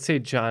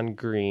John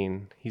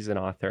Green. He's an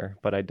author,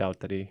 but I doubt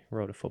that he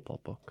wrote a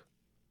football book.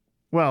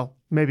 Well,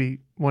 maybe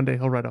one day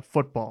he'll write a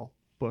football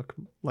book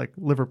like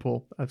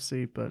Liverpool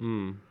FC, but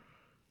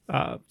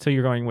so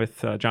you're going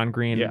with John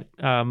Green. Yeah.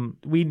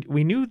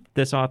 We knew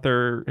this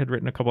author had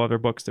written a couple other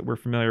books that we're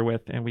familiar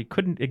with, and we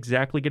couldn't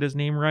exactly get his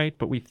name right,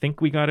 but we think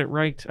we got it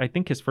right. I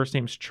think his first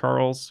name's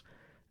Charles,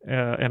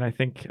 and I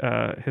think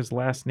his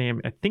last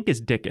name is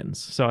Dickens.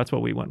 So that's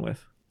what we went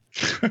with.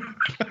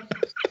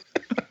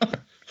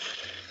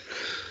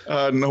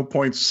 No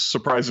points,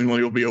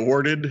 surprisingly, will be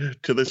awarded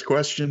to this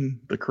question.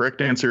 The correct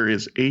answer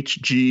is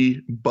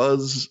H.G.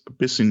 Buzz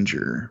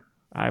Bissinger.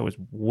 I was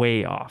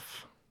way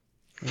off.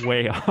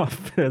 Way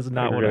off. That's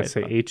not what I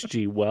say.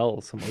 H.G.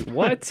 Wells. I'm like,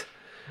 what?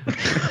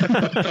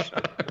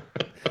 The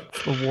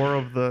War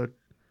of the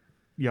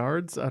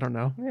Yards? I don't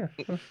know. Yeah,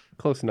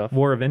 close enough.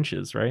 War of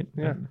Inches, right?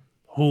 Yeah.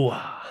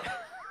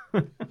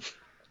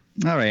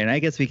 All right, and I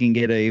guess we can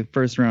get a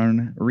first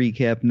round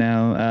recap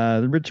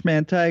now. The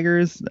Richmond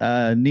Tigers,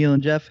 Neil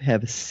and Jeff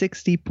have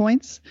 60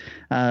 points.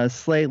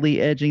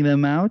 Slightly edging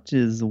them out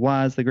is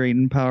Waz the Great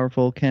and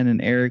Powerful, Ken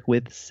and Eric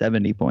with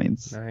 70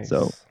 points. Nice.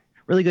 So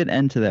really good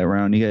end to that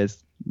round. You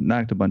guys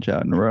knocked a bunch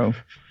out in a row.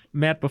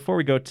 Matt, before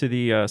we go to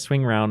the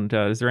swing round,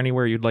 is there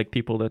anywhere you'd like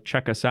people to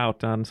check us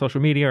out on social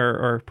media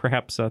or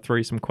perhaps throw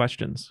you some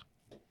questions?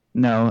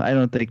 No, I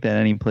don't think that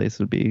any place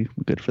would be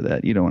good for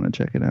that. You don't want to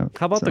check it out.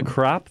 How about the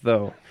crop,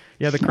 though?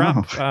 Yeah, the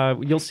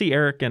crop. You'll see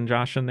Eric and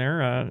Josh in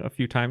there a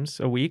few times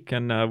a week,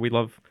 and we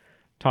love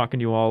talking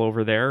to you all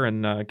over there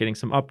and getting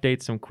some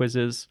updates, some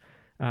quizzes.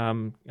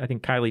 I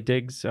think Kylie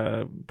Diggs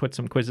put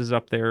some quizzes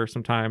up there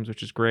sometimes,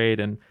 which is great,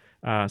 and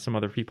some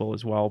other people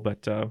as well.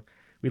 But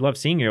we love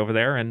seeing you over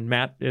there, and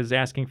Matt is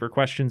asking for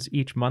questions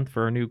each month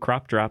for a new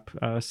crop drop,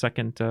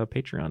 second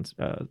Patreon's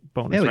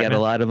bonus. Yeah, we right, got Matt?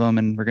 a lot of them,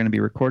 and we're going to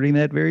be recording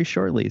that very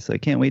shortly. So I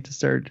can't wait to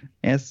start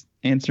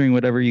answering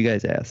whatever you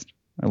guys asked.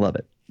 I love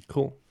it.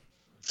 Cool.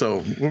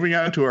 So moving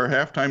on to our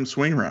halftime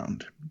swing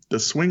round. The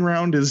swing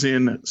round is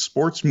in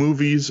sports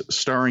movies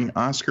starring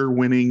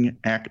Oscar-winning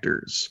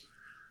actors.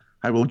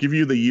 I will give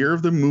you the year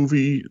the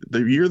movie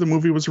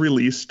was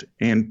released,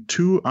 and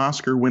 2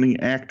 Oscar-winning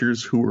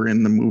actors who were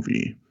in the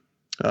movie.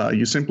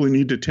 You simply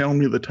need to tell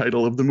me the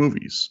title of the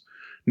movies.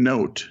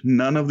 Note,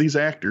 none of these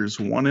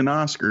actors won an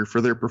Oscar for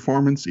their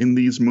performance in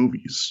these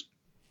movies.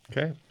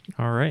 Okay.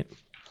 All right.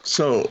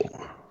 So,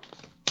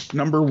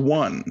 number 1,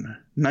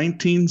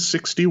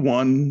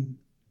 1961,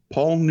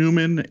 Paul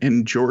Newman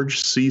and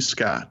George C.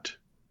 Scott.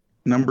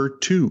 Number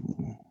 2,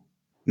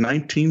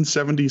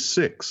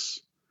 1976,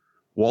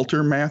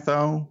 Walter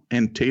Matthau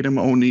and Tatum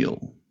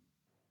O'Neal.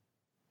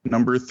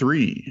 Number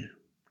 3,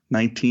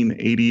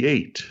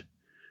 1988,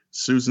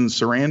 Susan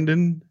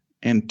Sarandon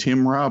and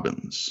Tim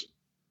Robbins.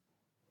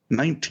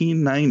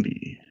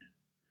 1990,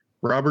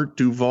 Robert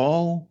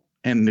Duvall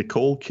and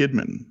Nicole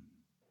Kidman.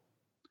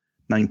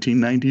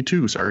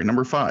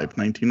 Number 5,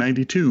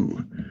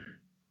 1992,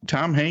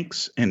 Tom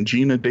Hanks and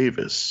Gina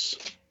Davis.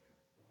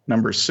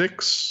 Number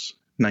 6,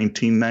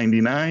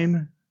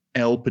 1999,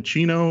 Al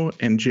Pacino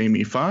and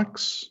Jamie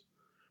Foxx.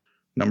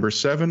 Number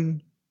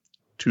 7,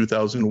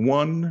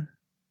 2001,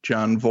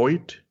 Jon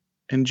Voight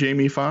and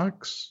Jamie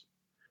Foxx.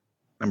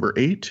 Number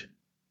 8,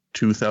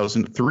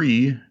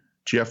 2003,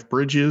 Jeff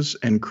Bridges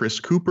and Chris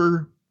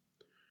Cooper.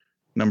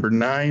 Number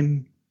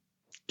 9,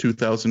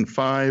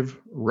 2005,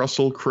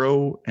 Russell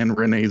Crowe and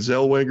Renee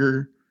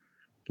Zellweger.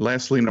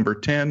 Lastly, number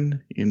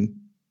 10, in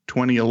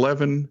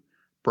 2011,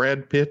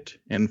 Brad Pitt,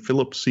 and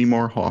Philip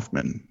Seymour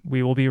Hoffman.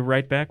 We will be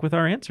right back with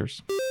our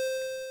answers.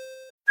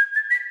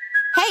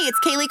 Hey, it's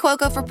Kaylee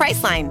Cuoco for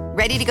Priceline.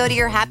 Ready to go to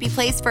your happy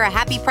place for a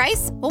happy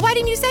price? Well, why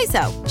didn't you say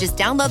so? Just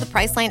download the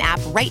Priceline app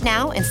right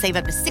now and save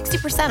up to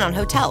 60% on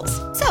hotels.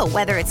 So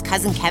whether it's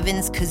Cousin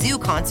Kevin's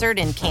Kazoo Concert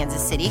in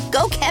Kansas City,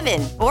 go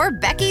Kevin, or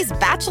Becky's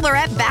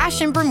Bachelorette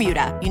Bash in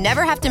Bermuda, you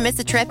never have to miss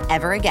a trip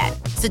ever again.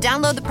 So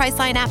download the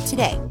Priceline app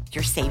today.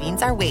 Your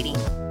savings are waiting.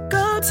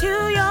 Go to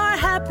your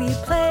happy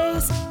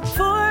place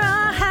for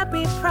a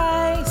happy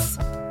price.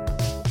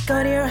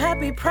 Go to your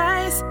happy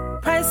price,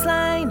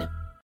 Priceline.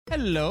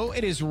 Hello,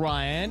 it is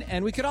Ryan,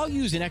 and we could all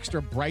use an extra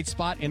bright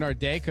spot in our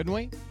day, couldn't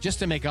we? Just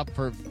to make up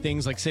for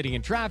things like sitting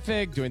in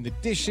traffic, doing the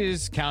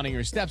dishes, counting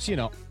your steps, you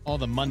know, all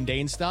the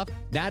mundane stuff.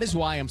 That is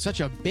why I'm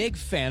such a big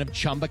fan of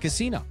Chumba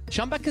Casino.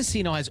 Chumba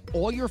Casino has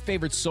all your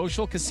favorite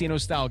social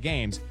casino-style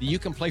games that you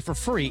can play for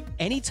free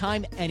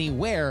anytime,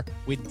 anywhere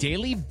with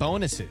daily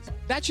bonuses.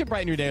 That should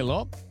brighten your day a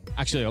little.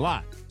 Actually, a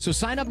lot. So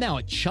sign up now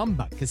at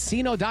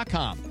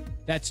ChumbaCasino.com.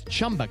 That's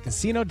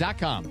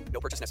ChumbaCasino.com. No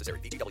purchase necessary.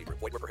 VGW Group.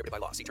 Void where prohibited by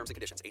law. See terms and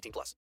conditions.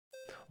 18+.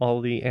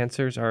 All the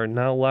answers are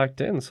now locked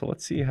in, so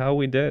let's see how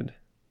we did.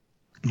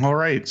 All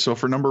right. So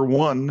for number 1,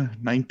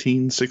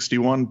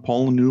 1961,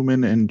 Paul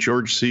Newman and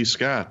George C.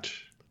 Scott.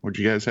 What'd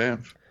you guys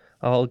have?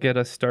 I'll get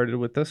us started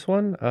with this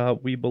one.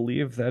 We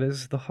believe that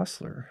is The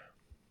Hustler.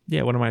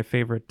 Yeah, one of my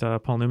favorite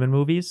Paul Newman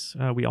movies.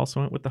 We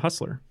also went with The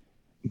Hustler.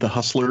 The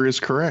Hustler is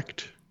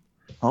correct.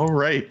 All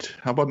right.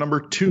 How about number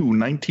 2,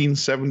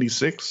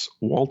 1976,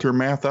 Walter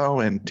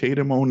Matthau and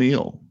Tatum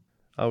O'Neal?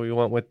 We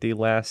went with the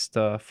last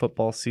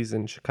football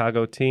season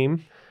Chicago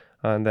team,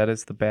 and that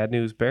is the Bad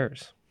News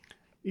Bears.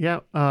 Yeah,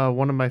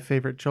 one of my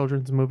favorite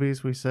children's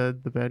movies, we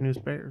said the Bad News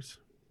Bears.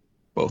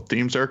 Both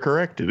teams are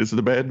correct. It is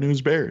the Bad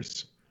News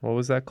Bears. What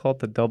was that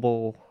called? The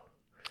Double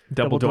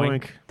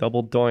Doink.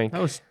 Double Doink.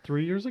 That was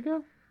 3 years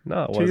ago?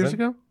 No, it wasn't. 2 years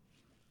ago?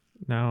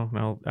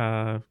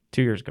 No,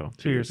 2 years ago.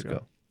 2 years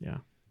ago. Yeah.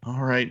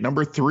 All right,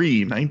 number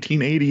 3,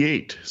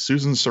 1988,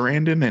 Susan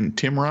Sarandon and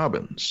Tim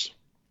Robbins.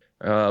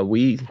 I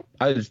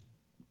was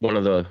one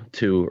of the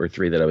 2 or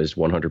 3 that I was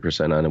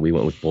 100% on, and we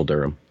went with Bull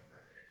Durham.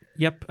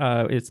 Yep,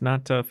 it's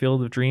not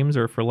Field of Dreams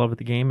or For Love of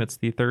the Game. It's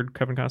the third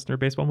Kevin Costner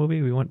baseball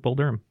movie. We went Bull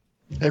Durham.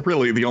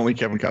 Really, the only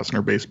Kevin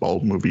Costner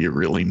baseball movie you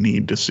really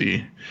need to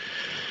see.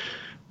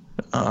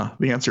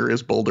 The answer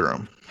is Bull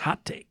Durham.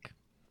 Hot take.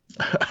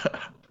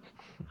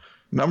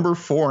 Number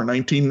 4,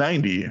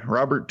 1990,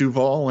 Robert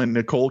Duvall and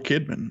Nicole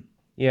Kidman.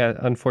 Yeah,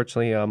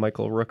 unfortunately,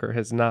 Michael Rooker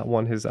has not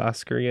won his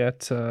Oscar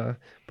yet,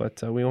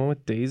 but we went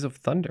with Days of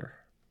Thunder.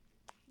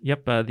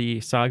 Yep, the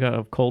saga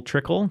of Cole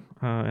Trickle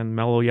and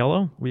Mellow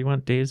Yellow. We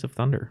went Days of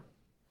Thunder.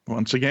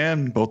 Once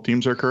again, both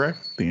teams are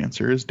correct. The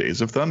answer is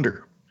Days of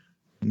Thunder.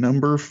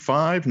 Number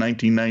 5,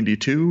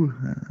 1992.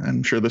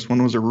 I'm sure this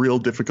one was a real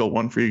difficult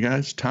one for you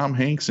guys. Tom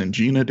Hanks and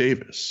Gina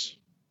Davis.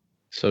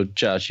 So,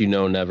 Josh, you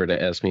know never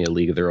to ask me a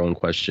League of Their Own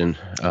question.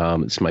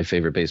 It's my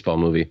favorite baseball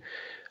movie.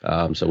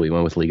 So we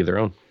went with League of Their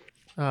Own.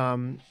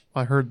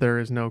 I heard there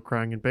is no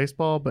crying in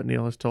baseball, but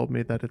Neil has told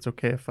me that it's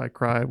okay if I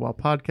cry while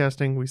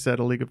podcasting. We said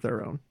A League of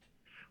Their Own.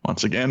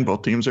 Once again,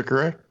 both teams are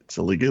correct. It's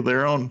A League of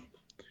Their Own.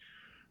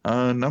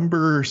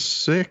 Number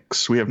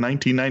 6, we have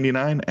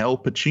 1999, Al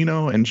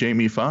Pacino and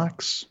Jamie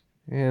Foxx.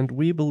 And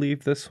we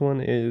believe this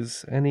one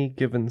is Any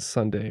Given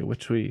Sunday,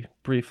 which we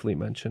briefly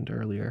mentioned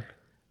earlier.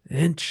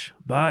 Inch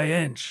by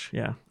inch.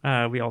 Yeah.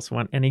 We also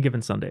went Any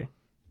Given Sunday.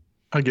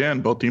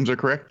 Again, both teams are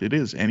correct. It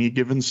is Any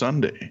Given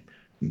Sunday.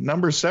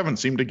 Number 7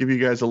 seemed to give you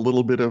guys a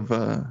little bit of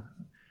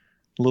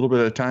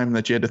time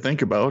that you had to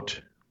think about.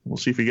 We'll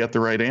see if you got the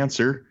right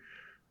answer.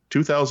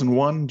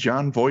 2001,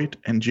 Jon Voight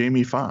and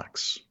Jamie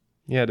Foxx.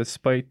 Yeah,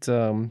 despite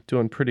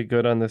doing pretty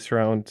good on this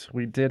round,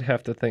 we did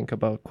have to think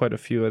about quite a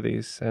few of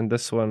these, and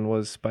this one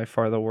was by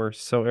far the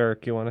worst. So,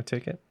 Eric, you want to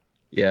take it?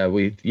 Yeah,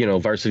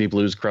 Varsity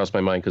Blues crossed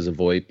my mind because of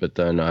Voight, but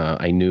then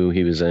I knew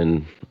he was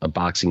in a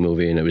boxing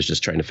movie, and it was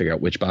just trying to figure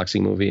out which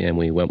boxing movie, and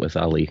we went with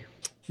Ali.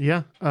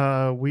 Yeah,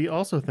 we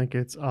also think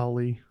it's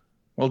Ali.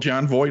 Well,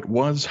 Jon Voight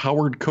was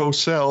Howard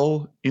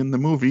Cosell in the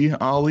movie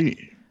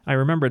Ali. I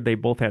remembered they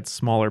both had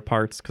smaller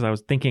parts because I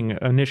was thinking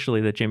initially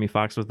that Jamie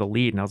Foxx was the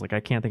lead, and I was like, I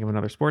can't think of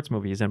another sports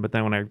movie he's in. But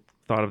then when I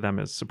thought of them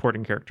as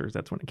supporting characters,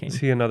 that's when it came. Is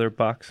he another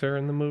boxer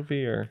in the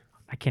movie, or?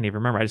 I can't even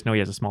remember. I just know he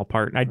has a small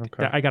part.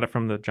 I got it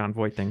from the Jon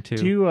Voight thing, too.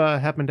 Do you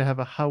happen to have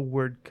a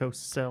Howard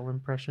Cosell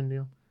impression,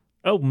 Neil?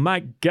 Oh,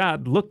 my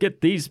God. Look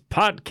at these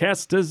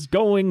podcasters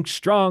going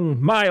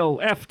strong mile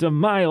after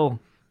mile.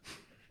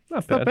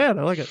 Not bad.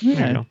 I like it.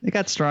 Yeah, it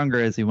got stronger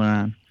as he went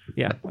on.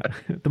 Yeah.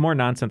 The more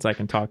nonsense I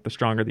can talk, the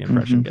stronger the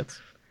impression gets.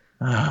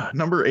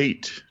 Number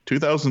 8,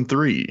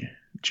 2003,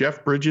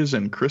 Jeff Bridges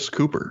and Chris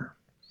Cooper.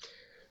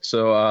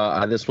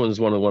 So this one's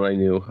one I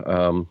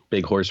knew.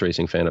 Big horse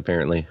racing fan,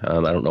 apparently. I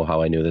don't know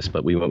how I knew this,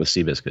 but we went with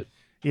Seabiscuit.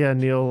 Yeah,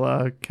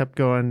 Neil kept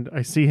going.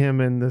 I see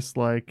him in this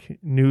like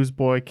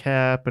newsboy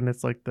cap, and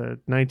it's like the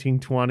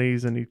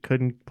 1920s, and he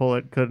couldn't pull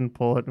it. And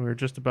we were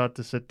just about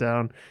to sit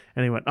down,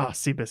 and he went,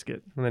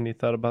 Seabiscuit. And then he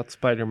thought about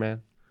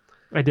Spider-Man.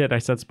 I did. I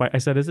said,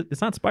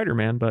 it's not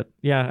Spider-Man, but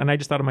yeah. And I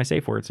just thought of my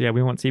safe word. So yeah,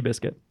 we want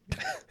Seabiscuit.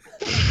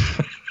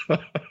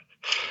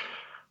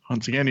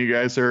 Once again, you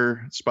guys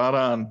are spot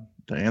on.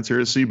 The answer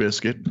is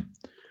Seabiscuit.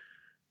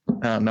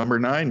 Number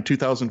 9,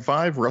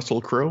 2005,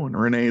 Russell Crowe and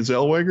Renee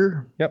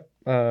Zellweger. Yep.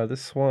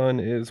 This one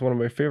is one of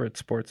my favorite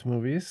sports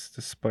movies,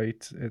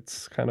 despite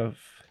its kind of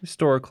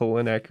historical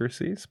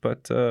inaccuracies.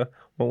 But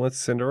went with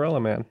Cinderella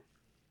Man.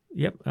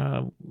 Yep.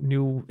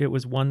 Knew it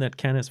was one that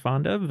Ken is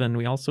fond of, and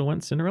we also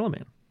went Cinderella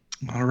Man.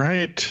 All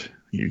right.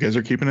 You guys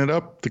are keeping it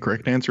up. The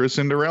correct answer is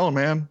Cinderella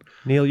Man.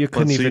 Neil, you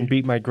couldn't even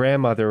beat my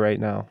grandmother right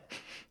now.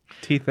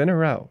 Teeth in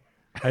or out?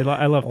 I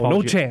love Paul.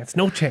 No chance.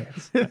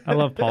 I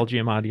love Paul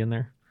Giamatti in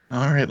there.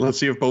 All right. Let's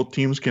see if both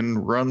teams can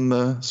run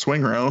the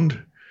swing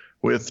round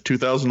with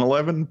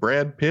 2011,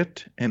 Brad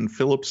Pitt and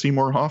Philip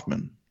Seymour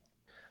Hoffman.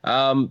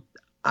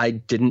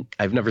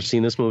 I've never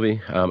seen this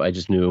movie. I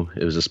just knew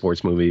it was a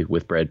sports movie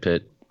with Brad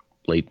Pitt,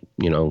 early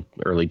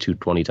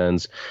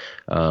 2010s.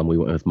 We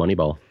went with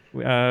Moneyball.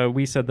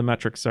 We said the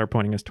metrics are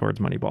pointing us towards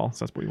Moneyball,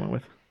 so that's what we went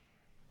with.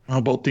 Well,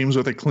 both teams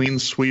with a clean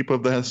sweep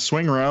of the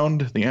swing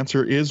round. The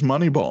answer is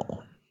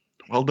Moneyball.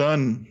 Well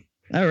done.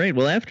 All right.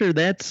 Well, after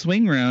that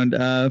swing round,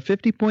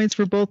 50 points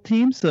for both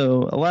teams.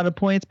 So a lot of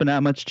points, but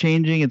not much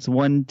changing. It's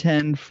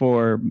 110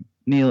 for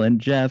Neil and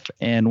Jeff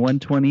and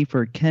 120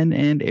 for Ken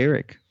and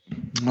Eric.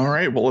 All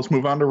right. Well, let's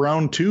move on to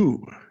round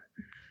 2.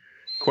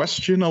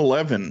 Question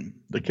 11.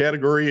 The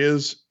category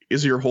is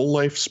your whole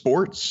life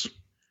sports?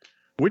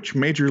 Which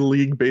Major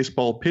League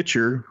Baseball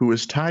pitcher who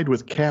is tied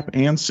with Cap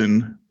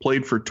Anson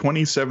played for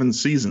 27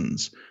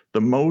 seasons,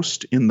 the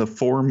most in the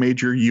 4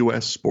 major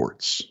U.S.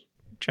 sports?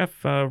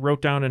 Jeff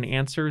wrote down an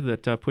answer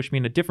that pushed me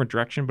in a different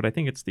direction, but I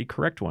think it's the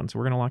correct one, so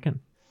we're going to lock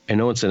in. I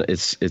know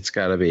it's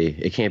got to be.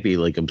 It can't be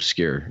like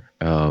obscure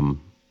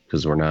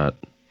because we're not,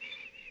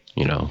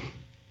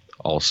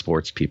 all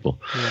sports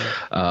people.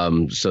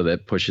 Yeah. So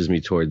that pushes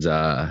me towards.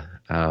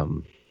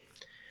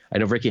 I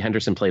know Ricky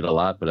Henderson played a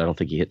lot, but I don't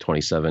think he hit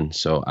 27.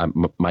 So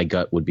my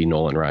gut would be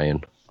Nolan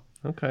Ryan.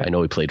 Okay. I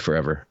know he played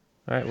forever.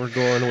 All right, we're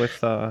going with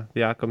the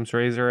Occam's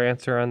Razor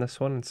answer on this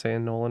one and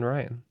saying Nolan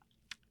Ryan.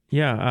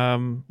 Yeah,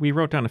 we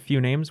wrote down a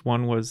few names.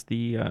 One was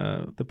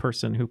the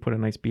person who put a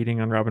nice beating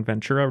on Robin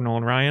Ventura,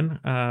 Nolan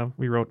Ryan.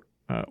 We wrote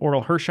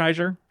Orel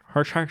Hershiser.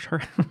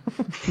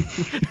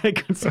 I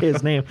couldn't say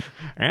his name.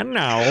 And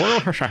now Orel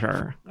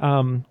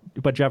Hershiser.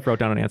 But Jeff wrote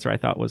down an answer I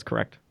thought was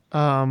correct.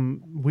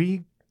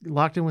 We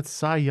locked in with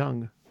Cy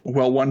Young.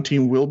 Well, one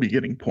team will be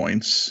getting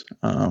points.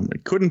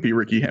 It couldn't be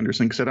Ricky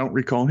Henderson because I don't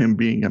recall him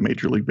being a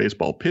Major League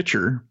Baseball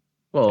pitcher.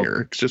 Well,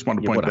 Eric, just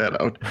want to point that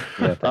out.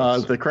 Yeah,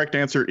 the correct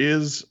answer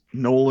is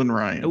Nolan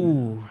Ryan.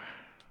 Ooh.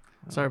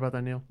 Sorry about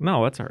that, Neil.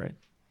 No, that's all right.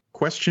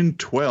 Question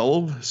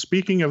 12.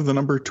 Speaking of the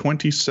number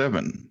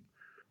 27,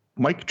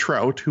 Mike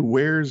Trout, who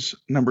wears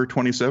number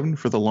 27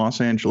 for the Los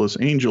Angeles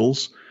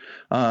Angels,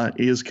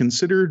 is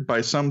considered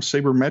by some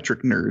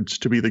sabermetric nerds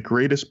to be the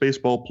greatest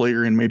baseball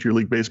player in Major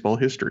League Baseball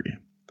history.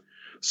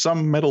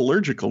 Some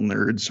metallurgical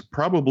nerds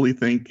probably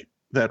think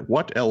that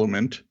what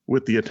element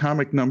with the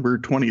atomic number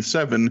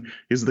 27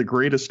 is the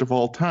greatest of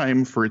all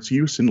time for its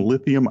use in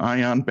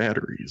lithium-ion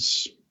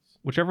batteries?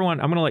 Whichever one,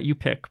 I'm going to let you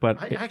pick. But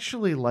I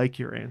actually like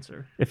your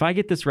answer. If I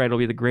get this right, it'll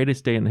be the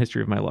greatest day in the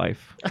history of my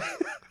life.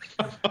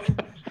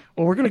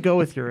 Well, we're going to go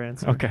with your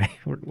answer. Okay,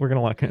 we're going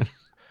to lock in.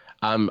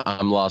 I'm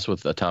lost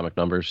with atomic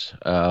numbers.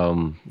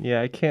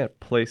 Yeah, I can't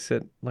place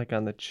it like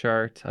on the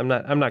chart. I'm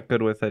not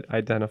good with it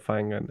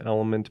identifying an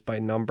element by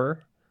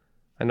number.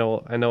 I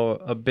know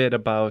a bit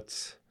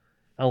about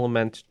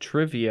element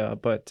trivia,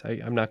 but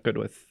I'm not good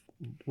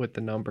with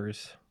the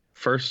numbers.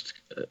 First,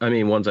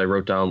 ones I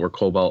wrote down were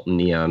cobalt and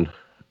neon,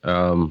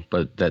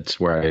 but that's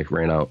where I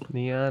ran out.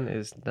 Neon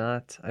is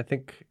not. I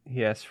think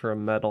he asked for a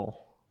metal.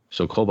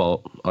 So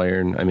cobalt,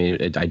 iron.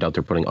 I doubt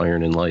they're putting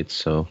iron in lights.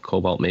 So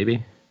cobalt,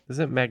 maybe.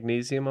 Isn't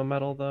magnesium a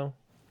metal though?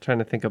 I'm trying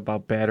to think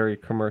about battery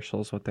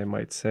commercials, what they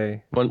might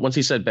say. Once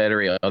he said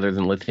battery, other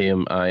than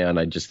lithium ion,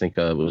 I just think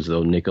it was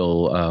the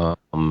nickel.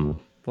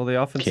 Well, they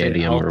often say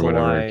cadmium or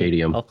whatever,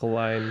 cadmium.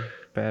 Alkaline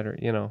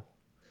battery,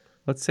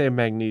 Let's say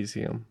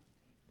magnesium.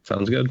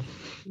 Sounds good.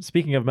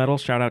 Speaking of metal,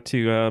 shout out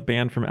to a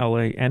band from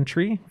LA,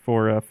 Entry,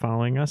 for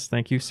following us.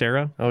 Thank you,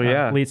 Sarah. Oh,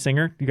 yeah. Lead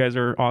singer. You guys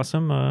are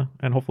awesome.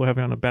 And hopefully we'll have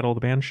you on a Battle of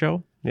the Band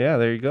show. Yeah,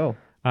 there you go.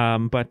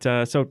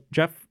 So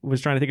Jeff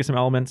was trying to think of some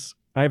elements.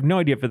 I have no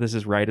idea if this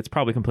is right. It's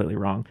probably completely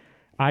wrong.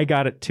 I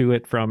got it to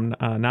it from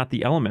not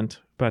the element,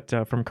 but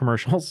from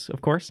commercials,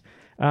 of course.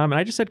 And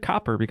I just said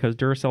copper because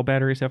Duracell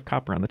batteries have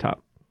copper on the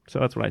top. So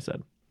that's what I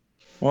said.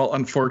 Well,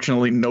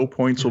 unfortunately, no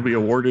points will be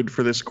awarded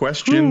for this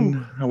question.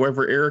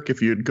 However, Eric,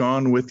 if you had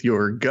gone with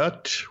your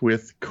gut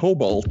with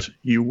cobalt,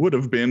 you would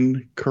have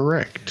been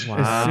correct.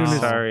 Wow.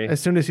 Sorry.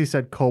 As soon as he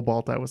said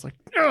cobalt, I was like,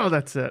 oh,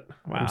 that's it.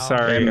 Wow. I'm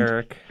sorry,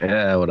 Eric.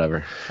 Yeah,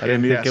 whatever. I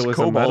didn't think it was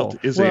cobalt a metal.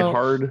 Is a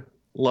hard,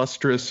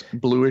 lustrous,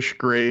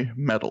 bluish-gray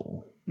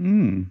metal.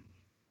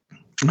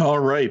 All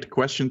right,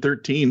 question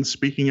 13.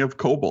 Speaking of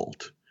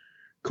cobalt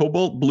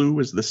blue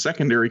is the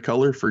secondary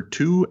color for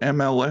 2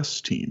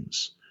 MLS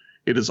teams.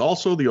 It is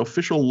also the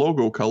official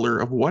logo color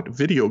of what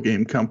video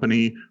game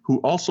company who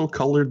also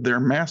colored their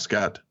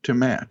mascot to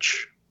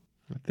match?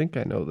 I think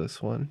I know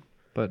this one,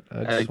 but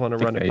I just want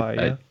to run it by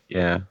you.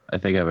 Yeah, I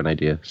think I have an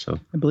idea. So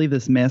I believe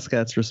this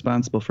mascot's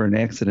responsible for an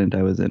accident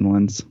I was in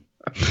once.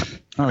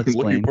 I'll I'm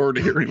looking forward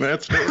to hearing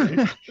that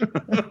story.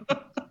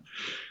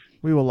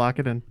 We will lock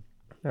it in.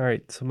 All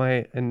right, so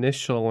my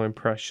initial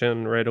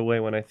impression right away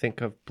when I think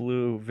of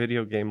blue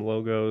video game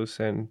logos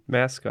and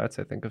mascots,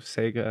 I think of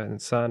Sega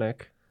and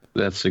Sonic.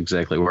 That's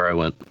exactly where I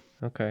went.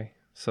 Okay,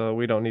 so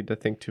we don't need to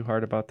think too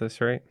hard about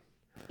this, right?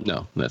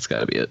 No, that's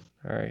got to be it.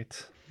 All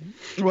right.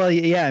 Well,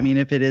 yeah, I mean,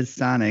 if it is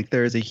Sonic,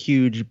 there's a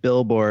huge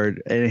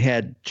billboard and it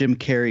had Jim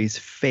Carrey's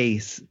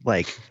face,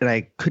 and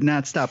I could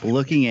not stop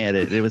looking at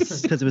it. It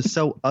was because it was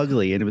so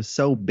ugly and it was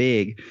so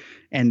big.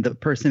 And the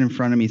person in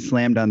front of me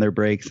slammed on their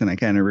brakes and I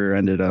kind of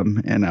rear-ended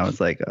them. And I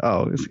was like,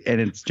 and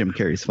it's Jim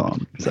Carrey's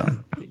fault. So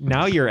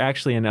now you're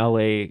actually an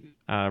LA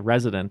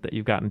resident that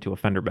you've gotten to a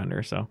fender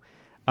bender. So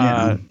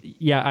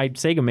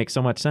Sega makes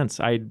so much sense.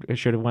 I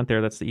should have went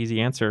there. That's the easy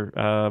answer.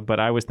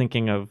 But I was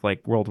thinking of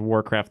like World of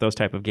Warcraft, those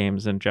type of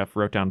games, and Jeff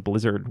wrote down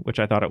Blizzard, which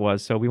I thought it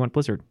was. So we went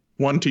Blizzard.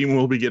 One team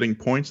will be getting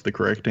points. The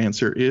correct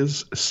answer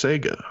is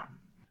Sega.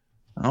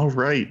 All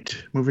right,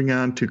 moving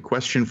on to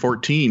question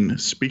 14.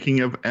 Speaking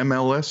of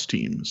MLS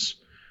teams,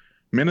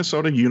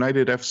 Minnesota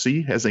United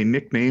FC has a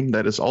nickname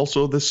that is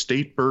also the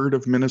state bird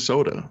of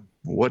Minnesota.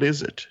 What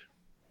is it?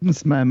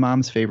 It's my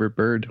mom's favorite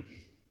bird.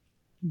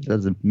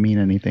 Doesn't mean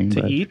anything.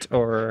 To eat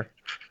or?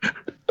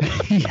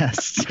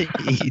 Yes, to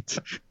eat.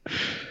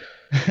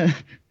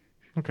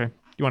 Okay.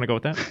 You want to go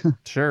with that?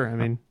 Sure. I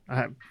mean,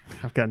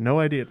 I've got no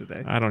idea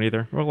today. I don't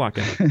either. We'll lock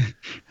it.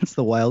 That's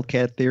the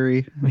wildcat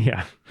theory.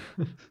 Yeah.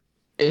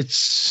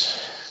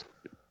 It's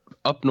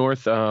up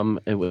north, and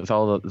with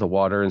all the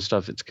water and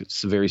stuff,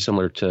 it's very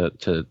similar to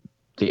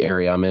the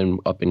area I'm in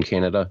up in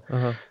Canada.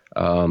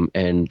 Uh-huh.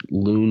 And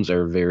loons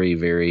are very,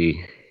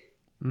 very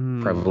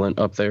prevalent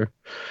up there.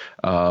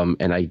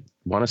 And I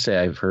want to say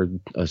I've heard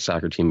a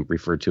soccer team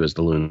referred to as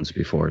the Loons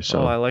before.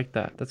 So I like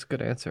that. That's a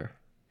good answer.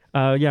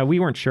 Yeah, we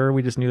weren't sure.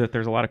 We just knew that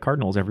there's a lot of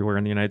cardinals everywhere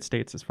in the United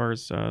States as far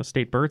as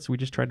state birds. We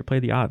just tried to play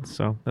the odds.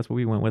 So that's what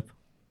we went with.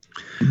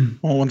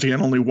 Well, once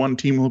again, only one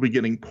team will be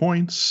getting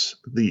points.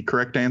 The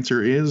correct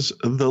answer is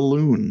the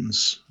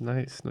Loons.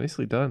 Nice.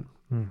 Nicely done.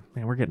 Man,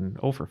 we're getting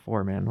 0 for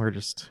 4, man. We're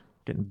just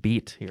getting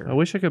beat here. I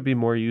wish I could be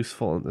more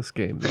useful in this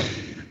game,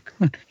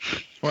 though.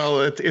 Well,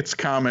 it's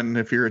common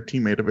if you're a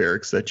teammate of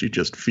Eric's that you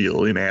just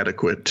feel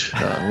inadequate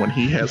when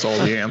he has all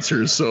the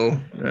answers. So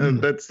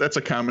that's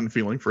a common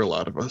feeling for a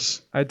lot of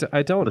us. I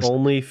don't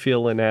only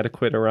feel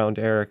inadequate around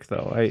Eric,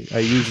 though. I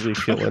usually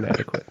feel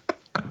inadequate.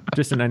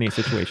 Just in any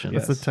situation.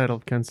 That's the title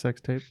of Ken's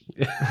sex tape.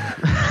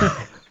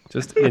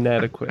 Just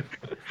inadequate.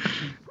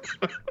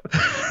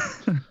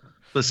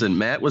 Listen,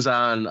 Matt was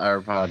on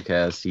our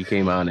podcast. He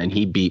came on and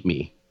he beat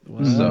me.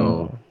 Wow.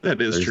 So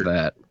that is true.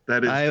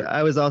 That is.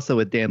 I was also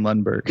with Dan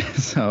Lundberg,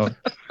 so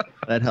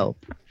that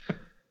helped.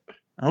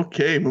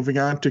 Okay, moving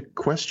on to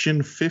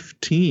question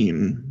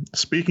 15.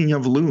 Speaking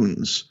of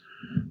loons,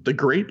 the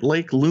Great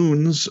Lake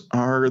Loons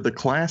are the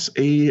Class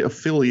A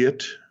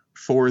affiliate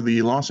for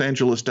the Los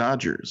Angeles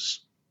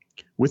Dodgers.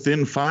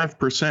 Within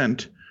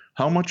 5%,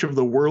 how much of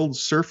the world's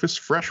surface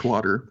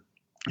freshwater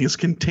is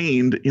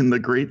contained in the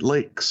Great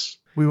Lakes?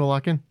 We will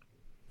lock in.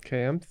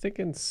 Okay, I'm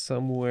thinking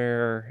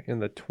somewhere in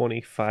the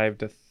 25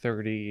 to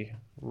 30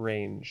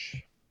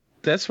 range.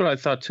 That's what I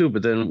thought too.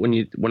 But then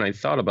when I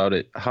thought about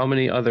it, how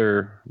many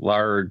other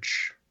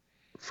large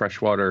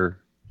freshwater?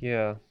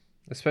 Yeah,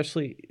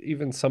 especially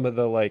even some of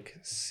the like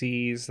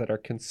seas that are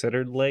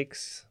considered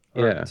lakes.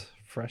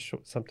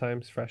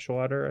 Sometimes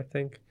freshwater, I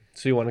think.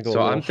 So you want to go a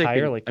little I'm thinking,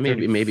 higher, like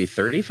maybe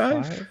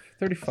 35?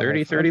 35.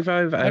 30,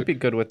 35? I'd be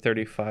good with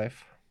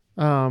 35.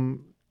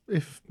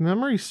 If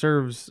memory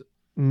serves,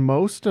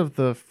 most of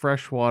the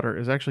fresh water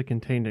is actually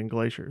contained in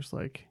glaciers,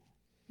 like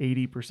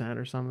 80%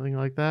 or something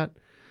like that.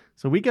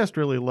 So we guessed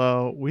really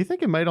low. We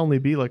think it might only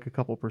be like a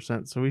couple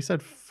percent. So we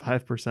said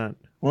 5%.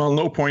 Well,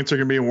 no points are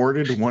going to be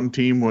awarded. One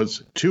team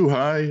was too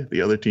high.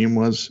 The other team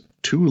was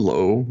too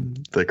low.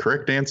 The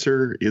correct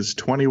answer is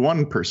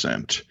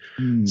 21%.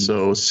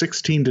 So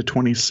 16 to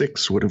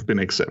 26 would have been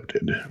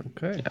accepted.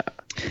 Okay.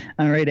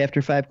 All right.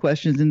 After 5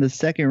 questions in the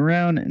second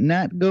round,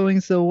 not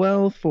going so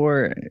well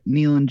for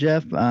Neil and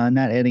Jeff.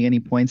 Not adding any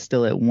points,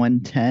 still at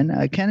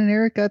 110. Ken and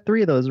Eric got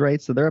 3 of those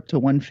right, so they're up to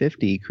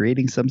 150,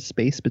 creating some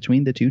space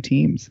between the two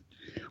teams.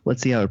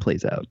 Let's see how it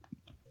plays out.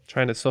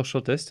 Trying to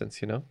social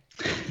distance, you know?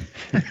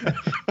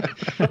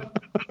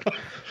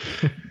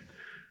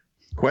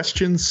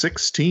 Question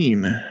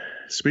 16.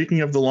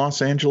 Speaking of the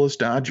Los Angeles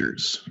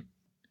Dodgers,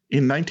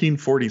 in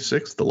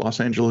 1946, the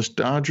Los Angeles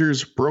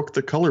Dodgers broke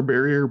the color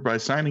barrier by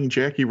signing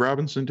Jackie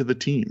Robinson to the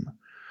team.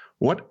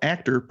 What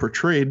actor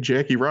portrayed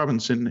Jackie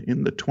Robinson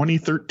in the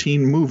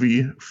 2013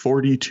 movie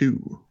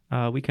 42?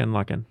 We can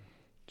lock in.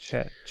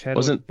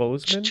 Chadwick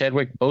Boseman?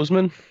 Chadwick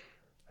Boseman?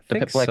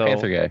 The Black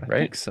Panther guy, right? I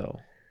think so.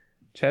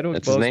 Chadwick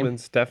That's his name?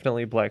 Boseman's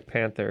definitely Black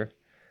Panther.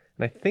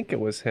 And I think it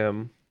was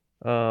him.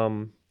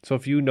 So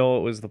if you know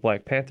it was the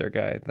Black Panther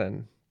guy,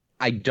 then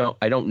I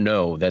don't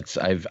know.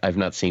 I've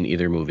not seen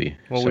either movie.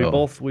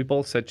 Well, so. we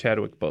both said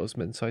Chadwick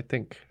Boseman, so I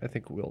think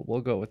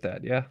we'll go with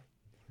that. Yeah.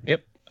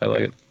 Yep, I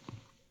like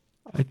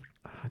it.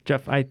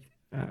 Jeff,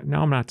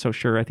 now I'm not so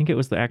sure. I think it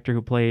was the actor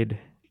who played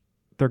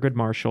Thurgood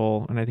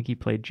Marshall, and I think he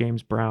played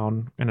James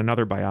Brown in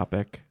another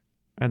biopic.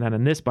 And then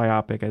in this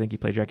biopic, I think he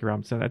played Jackie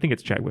Robinson. I think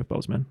it's Chadwick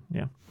Boseman.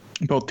 Yeah.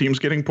 Both teams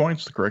getting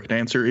points. The correct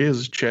answer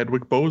is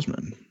Chadwick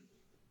Boseman.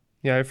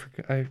 Yeah,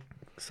 I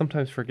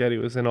sometimes forget he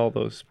was in all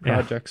those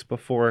projects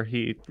before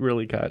he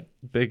really got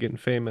big and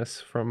famous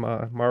from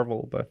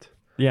Marvel. But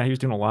yeah, he was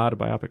doing a lot of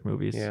biopic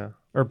movies. Yeah.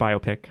 Or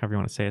biopic, however you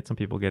want to say it. Some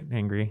people get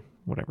angry.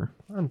 Whatever.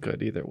 I'm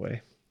good either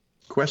way.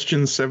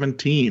 Question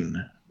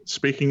 17.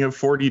 Speaking of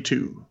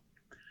 42.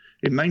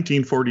 In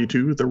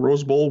 1942, the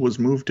Rose Bowl was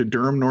moved to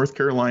Durham, North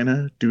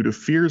Carolina, due to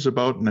fears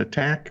about an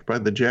attack by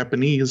the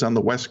Japanese on the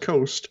west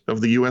coast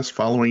of the U.S.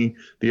 following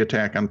the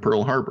attack on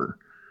Pearl Harbor.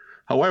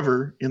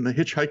 However, in The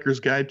Hitchhiker's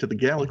Guide to the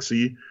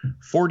Galaxy,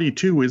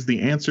 42 is the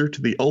answer to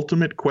the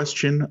ultimate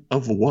question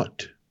of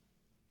what?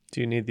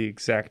 Do you need the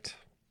exact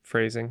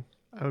phrasing?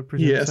 I would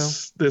presume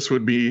yes, this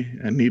would be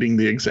needing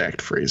the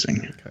exact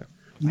phrasing. Okay.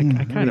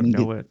 I kind of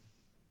know it.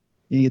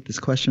 You get this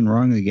question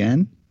wrong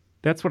again?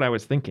 That's what I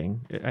was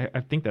thinking.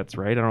 I think that's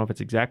right. I don't know if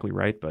it's exactly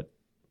right, but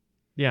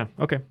yeah.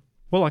 Okay.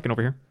 We'll lock it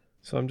over here.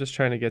 So I'm just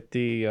trying to get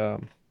the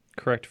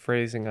correct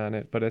phrasing on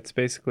it, but it's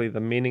basically the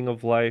meaning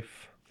of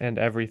life and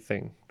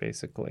everything,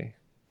 basically.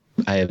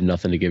 I have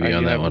nothing to give you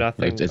on that one.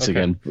 Nothing. It's okay.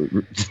 again,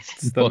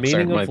 it's the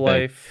meaning of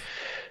life,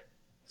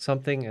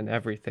 something and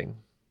everything.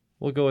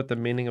 We'll go with the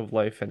meaning of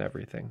life and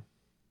everything.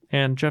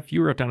 And Jeff,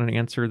 you wrote down an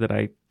answer that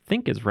I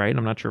think is right.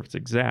 I'm not sure if it's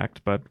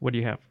exact, but what do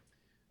you have?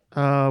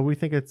 We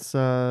think it's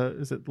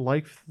is it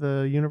life,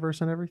 the universe,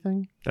 and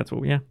everything? That's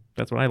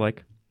what I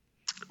like.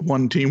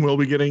 One team will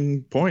be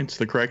getting points.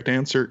 The correct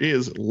answer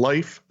is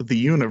life, the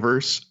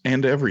universe,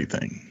 and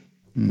everything.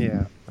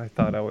 Yeah, I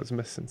thought I was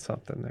missing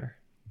something there.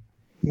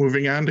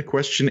 Moving on to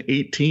question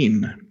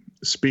 18.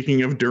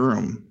 Speaking of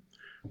Durham,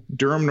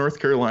 North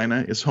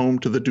Carolina is home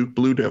to the Duke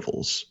Blue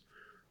Devils.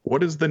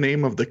 What is the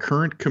name of the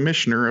current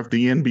commissioner of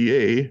the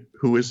NBA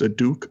who is a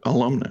Duke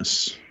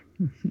alumnus?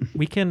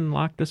 We can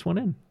lock this one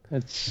in.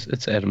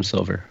 It's Adam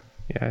Silver.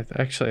 Yeah,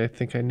 I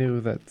think I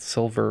knew that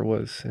Silver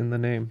was in the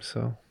name,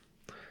 so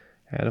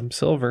Adam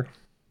Silver.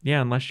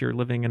 Yeah, unless you're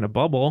living in a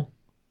bubble.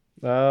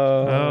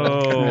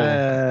 Oh.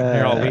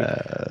 You're all weak.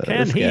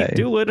 Can he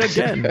do it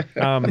again?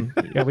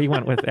 Yeah, we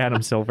went with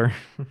Adam Silver.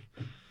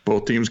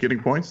 Both teams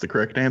getting points. The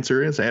correct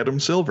answer is Adam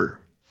Silver.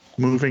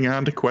 Moving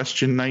on to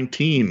question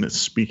 19.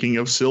 Speaking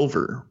of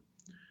silver,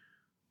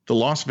 the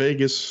Las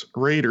Vegas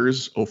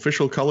Raiders'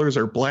 official colors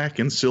are black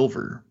and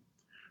silver.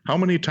 How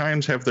many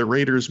times have the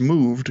Raiders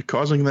moved,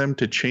 causing them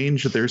to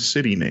change their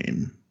city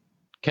name?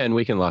 Ken,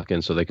 we can lock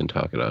in so they can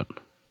talk it out.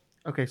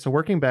 Okay, so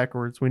working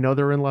backwards, we know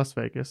they're in Las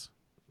Vegas.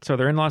 So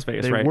they're in Las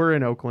Vegas, they right? They were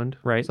in Oakland,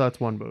 right? So that's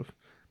one move.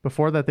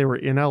 Before that, they were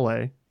in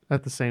LA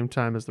at the same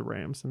time as the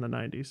Rams in the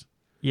 90s.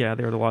 Yeah,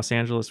 they were the Los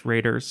Angeles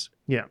Raiders.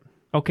 Yeah.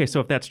 Okay, so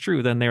if that's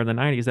true, then they're in the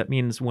 90s. That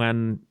means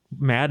when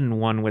Madden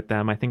won with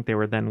them, I think they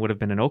would have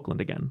been in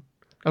Oakland again.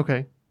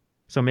 Okay.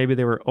 So maybe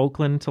they were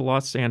Oakland to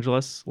Los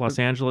Angeles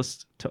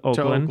to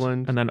Oakland,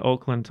 and then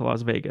Oakland to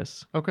Las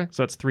Vegas. Okay.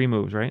 So that's 3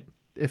 moves, right?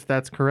 If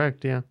that's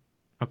correct, yeah.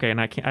 Okay,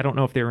 and I don't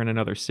know if they were in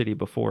another city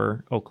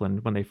before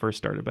Oakland when they first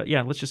started, but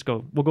yeah,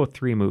 we'll go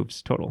 3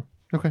 moves total.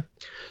 Okay.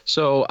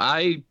 So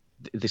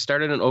they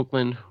started in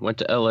Oakland, went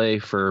to LA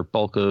for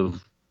bulk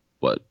of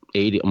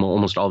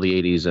almost all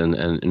the 80s and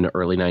in the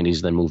early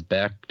 90s, then moved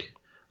back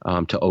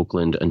to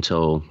Oakland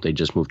until they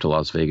just moved to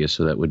Las Vegas.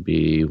 So that would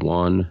be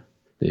 1.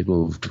 They've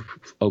moved.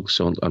 Oh,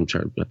 so I'm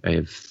trying. I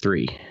have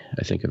 3.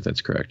 I think if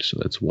that's correct. So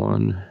that's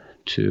 1,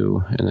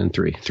 2, and then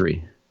 3.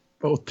 3.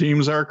 Both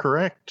teams are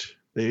correct.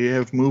 They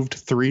have moved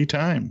 3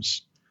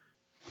 times.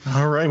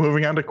 All right,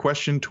 moving on to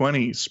question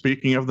 20.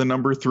 Speaking of the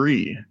number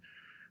 3,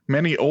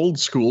 many old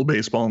school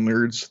baseball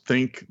nerds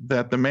think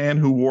that the man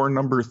who wore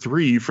number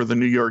 3 for the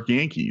New York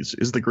Yankees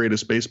is the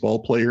greatest baseball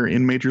player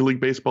in Major League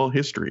Baseball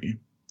history.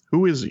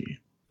 Who is he?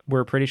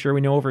 We're pretty sure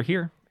we know over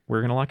here.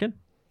 We're gonna lock in.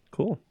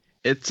 Cool.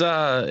 It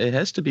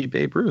has to be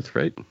Babe Ruth,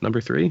 right? Number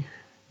 3,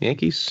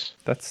 Yankees.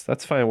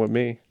 That's fine with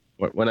me.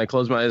 When I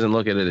close my eyes and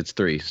look at it, it's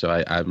 3. So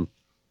I'm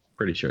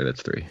pretty sure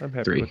that's 3. I'm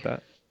happy 3. with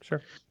that.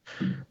 Sure.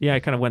 Yeah,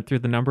 I kind of went through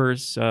the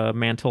numbers.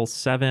 Mantle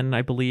 7,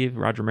 I believe.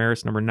 Roger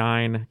Maris number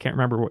 9. Can't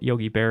remember what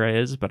Yogi Berra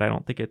is, but I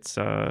don't think it's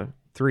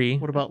 3.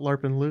 What about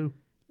Larpin Lou?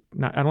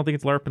 I don't think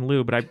it's Larpin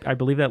Lou, but I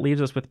believe that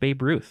leaves us with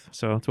Babe Ruth.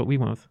 So that's what we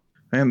went with.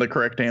 And the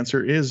correct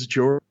answer is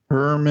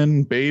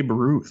Herman Babe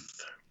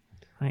Ruth.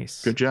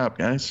 Nice. Good job,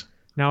 guys.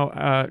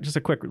 Now, just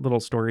a quick little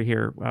story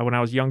here. When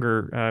I was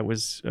younger, it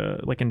was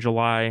like in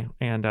July,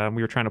 and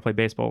we were trying to play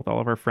baseball with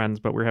all of our friends,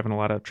 but we were having a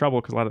lot of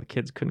trouble because a lot of the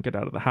kids couldn't get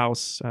out of the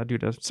house due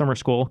to summer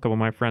school. A couple of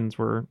my friends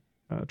were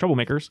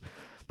troublemakers.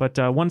 But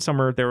one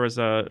summer, there was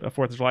a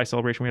 4th of July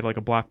celebration. We had like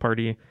a block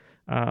party,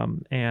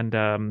 and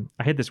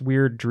I had this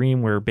weird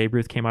dream where Babe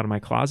Ruth came out of my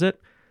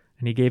closet,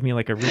 and he gave me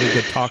like a really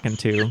good talking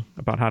to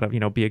about how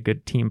to, be a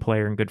good team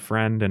player and good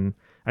friend. And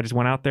I just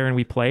went out there and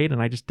we played,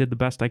 and I just did the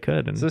best I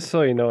could. And just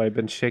so you know, I've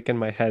been shaking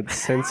my head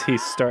since he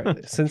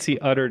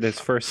uttered his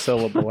first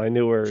syllable. I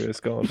knew where he was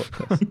going with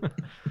this.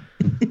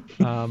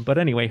 But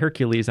anyway,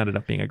 Hercules ended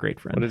up being a great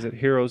friend. What is it?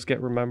 Heroes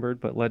get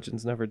remembered, but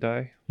legends never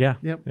die. Yeah.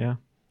 Yep. Yeah.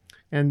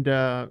 And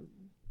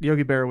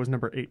Yogi Berra was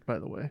number 8, by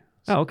the way.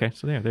 So. Oh, okay.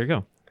 So there you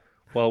go.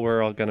 Well,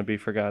 we're all going to be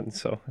forgotten,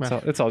 so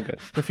it's all good.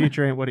 The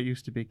future ain't what it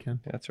used to be,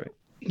 Ken. That's right.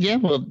 Yeah,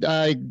 well,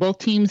 both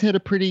teams had a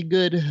pretty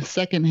good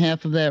second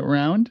half of that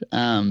round.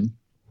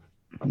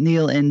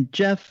 Neil and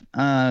Jeff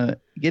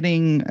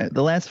getting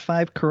the last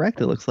 5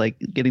 correct, it looks like,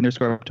 getting their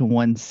score up to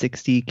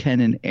 160. Ken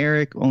and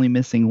Eric only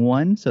missing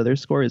 1, so their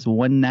score is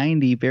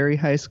 190. Very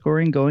high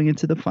scoring going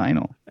into the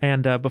final.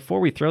 And before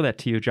we throw that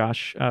to you,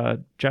 Josh,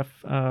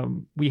 Jeff,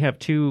 we have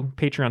 2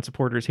 Patreon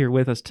supporters here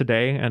with us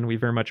today, and we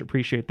very much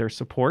appreciate their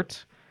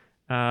support.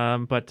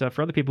 But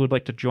for other people who'd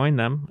like to join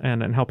them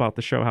and help out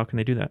the show, how can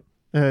they do that?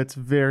 It's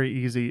very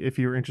easy. If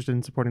you're interested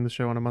in supporting the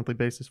show on a monthly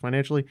basis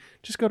financially,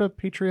 just go to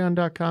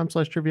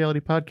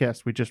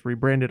patreon.com/trivialitypodcast. We just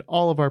rebranded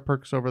all of our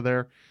perks over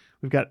there.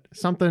 We've got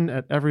something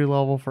at every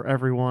level for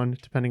everyone,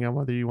 depending on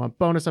whether you want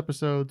bonus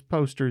episodes,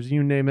 posters,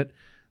 you name it.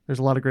 There's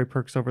a lot of great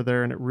perks over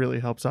there, and it really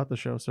helps out the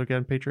show. So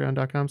again,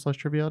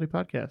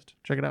 patreon.com/trivialitypodcast.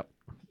 Check it out.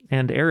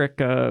 And Eric,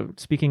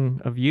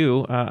 speaking of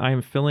you, I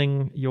am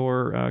filling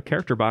your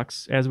character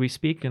box as we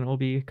speak, and it will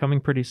be coming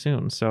pretty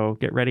soon. So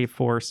get ready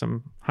for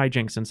some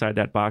hijinks inside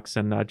that box,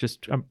 and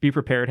just be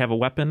prepared. Have a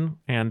weapon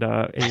and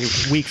a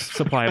week's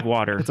supply of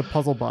water. It's a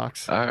puzzle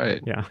box. All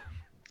right. Yeah.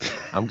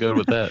 I'm good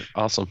with that.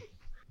 Awesome.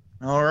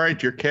 All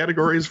right. Your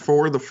categories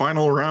for the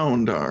final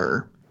round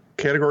are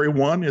Category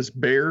 1 is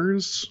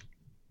Bears.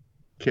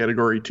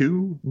 Category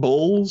 2,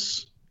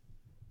 Bulls.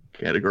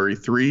 Category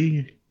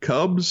 3,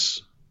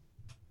 Cubs.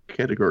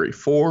 Category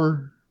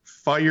 4,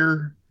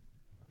 Fire.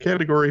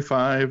 Category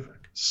 5,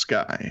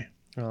 Sky.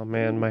 Oh,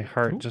 man, my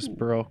heart just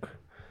broke.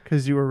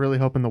 Because you were really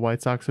hoping the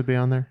White Sox would be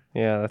on there?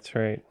 Yeah, that's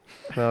right.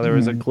 No, there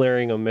was a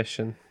glaring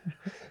omission.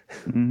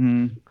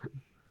 Mm-hmm.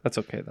 That's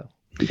okay, though.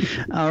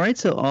 All right,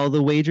 so all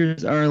the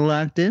wagers are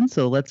locked in,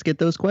 so let's get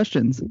those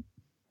questions.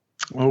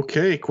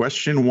 Okay,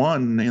 question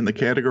 1 in the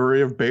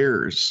category of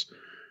Bears.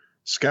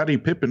 Scottie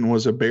Pippen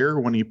was a Bear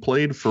when he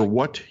played for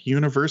what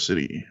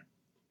university?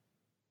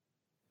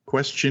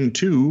 Question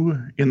 2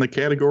 in the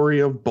category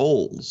of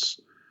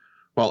Bulls.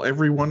 While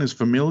everyone is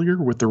familiar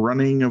with the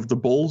running of the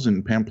Bulls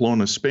in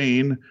Pamplona,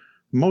 Spain,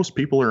 most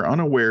people are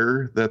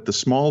unaware that the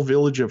small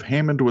village of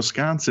Hammond,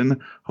 Wisconsin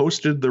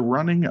hosted the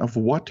running of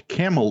what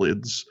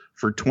camelids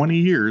for 20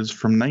 years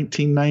from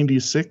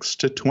 1996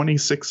 to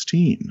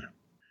 2016.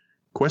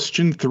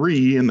 Question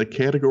 3 in the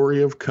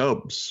category of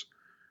Cubs.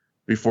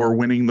 Before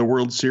winning the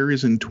World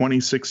Series in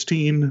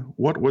 2016,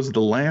 what was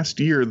the last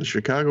year the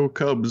Chicago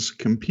Cubs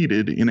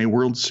competed in a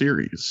World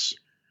Series?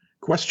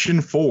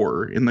 Question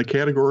 4 in the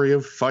category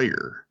of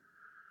Fire.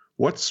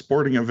 What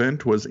sporting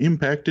event was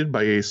impacted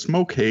by a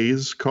smoke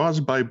haze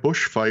caused by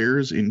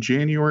bushfires in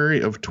January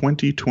of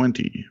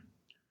 2020?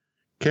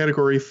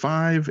 Category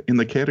 5 in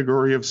the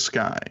category of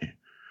Sky.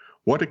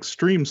 What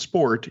extreme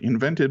sport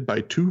invented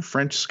by 2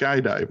 French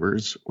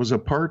skydivers was a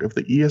part of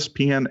the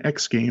ESPN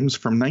X Games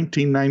from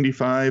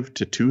 1995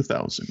 to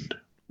 2000?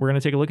 We're going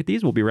to take a look at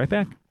these. We'll be right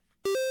back.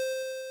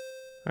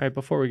 All right,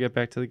 before we get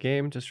back to the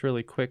game, just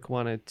really quick,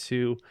 wanted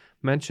to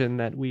mention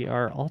that we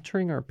are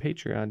altering our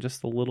Patreon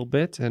just a little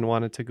bit and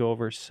wanted to go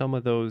over some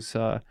of those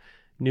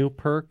new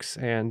perks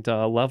and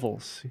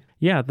levels.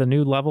 Yeah, the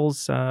new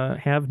levels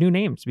have new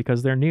names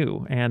because they're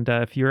new. And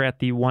if you're at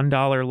the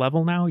 $1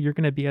 level now, you're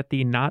going to be at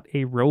the Not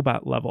a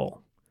Robot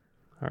level.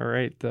 All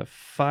right, the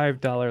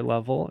 $5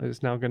 level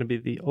is now going to be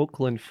the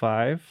Oakland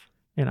 5.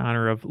 In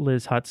honor of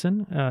Liz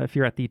Hudson. If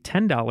you're at the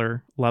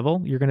 $10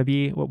 level, you're going to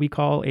be what we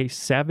call a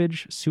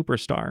Savage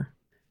Superstar.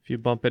 If you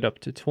bump it up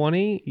to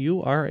 20,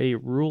 you are a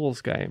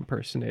Rules Guy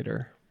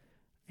impersonator.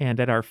 And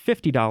at our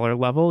 $50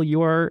 level,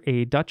 you are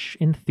a Dutch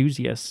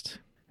Enthusiast.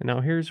 And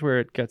now here's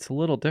where it gets a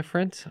little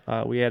different.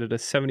 We added a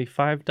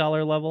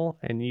 $75 level,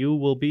 and you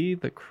will be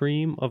the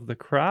cream of the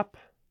crop.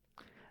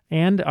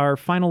 And our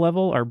final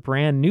level, our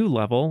brand new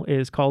level,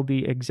 is called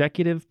the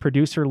Executive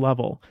Producer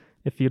level.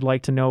 If you'd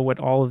like to know what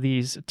all of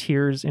these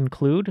tiers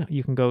include,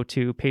 you can go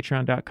to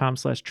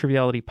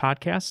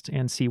patreon.com/trivialitypodcast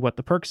and see what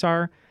the perks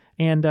are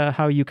and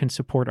how you can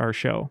support our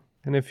show.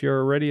 And if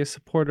you're already a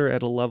supporter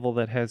at a level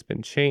that has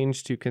been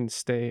changed, you can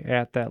stay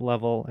at that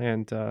level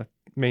and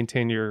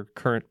maintain your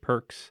current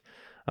perks.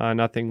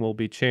 Nothing will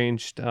be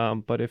changed.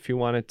 But if you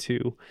wanted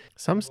to...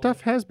 Some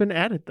stuff has been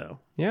added, though.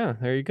 Yeah,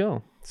 there you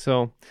go.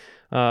 So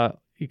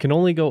you can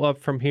only go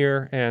up from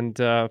here, and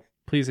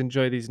please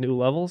enjoy these new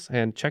levels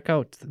and check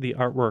out the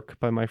artwork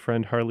by my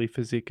friend Harley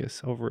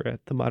Physicus over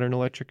at the Modern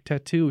Electric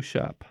Tattoo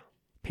Shop.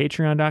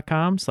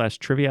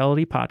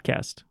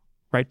 Patreon.com/trivialitypodcast.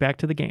 Right back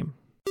to the game.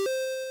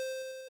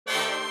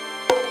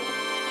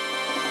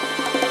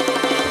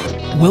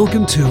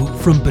 Welcome to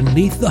From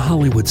Beneath the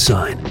Hollywood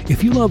Sign.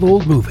 If you love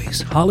old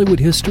movies,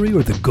 Hollywood history,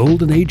 or the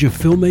golden age of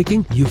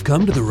filmmaking, you've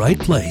come to the right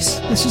place.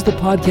 This is the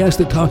podcast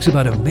that talks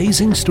about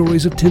amazing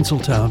stories of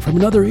Tinseltown from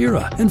another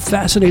era and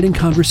fascinating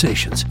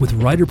conversations with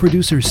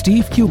writer-producer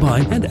Steve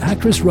Cubine and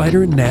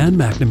actress-writer Nan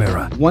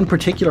McNamara. One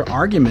particular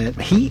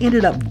argument, he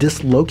ended up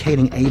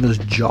dislocating Ava's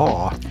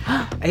jaw.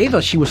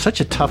 Ava, she was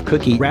such a tough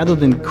cookie. Rather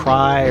than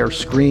cry or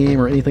scream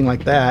or anything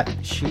like that,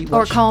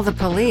 Or call the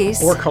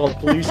police. Or call the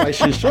police, like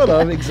she should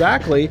have,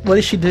 exactly. What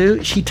does she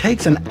do? She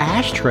takes an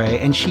ashtray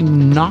and she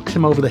knocks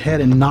him over the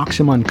head and knocks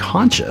him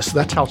unconscious.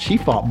 That's how she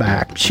fought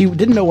back. She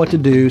didn't know what to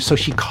do, so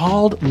she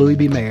called Louis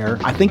B. Mayer.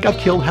 I think I've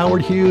killed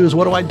Howard Hughes.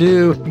 What do I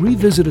do?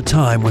 Revisit a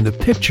time when the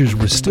pictures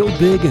were still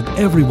big and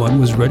everyone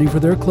was ready for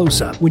their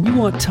close-up. When you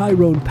want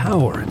Tyrone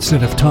Power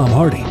instead of Tom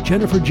Hardy,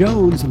 Jennifer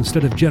Jones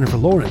instead of Jennifer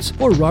Lawrence,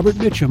 or Robert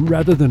Mitchum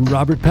rather than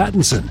Robert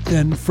Pattinson,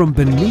 then From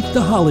Beneath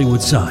the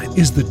Hollywood Sign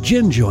is the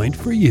gin joint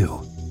for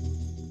you.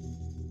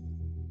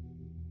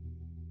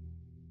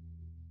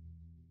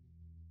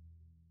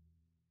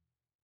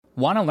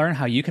 Want to learn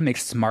how you can make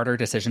smarter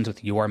decisions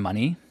with your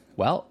money?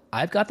 Well,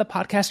 I've got the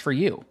podcast for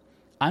you.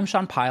 I'm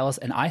Sean Piles,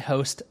 and I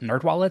host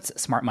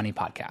NerdWallet's Smart Money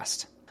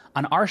Podcast.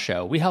 On our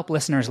show, we help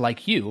listeners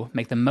like you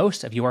make the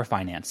most of your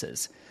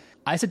finances.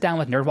 I sit down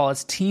with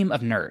NerdWallet's team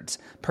of nerds,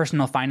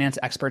 personal finance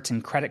experts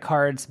in credit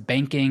cards,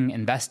 banking,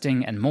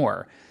 investing, and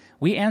more.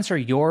 We answer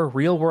your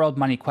real-world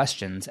money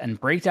questions and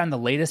break down the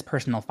latest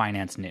personal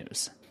finance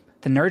news.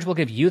 The nerds will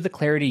give you the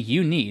clarity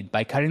you need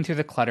by cutting through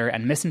the clutter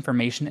and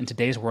misinformation in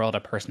today's world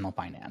of personal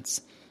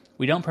finance.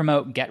 We don't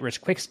promote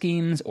get-rich-quick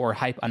schemes or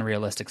hype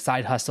unrealistic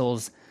side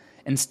hustles.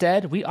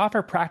 Instead, we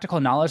offer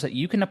practical knowledge that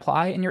you can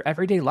apply in your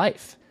everyday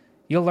life.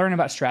 You'll learn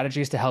about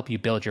strategies to help you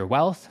build your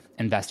wealth,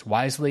 invest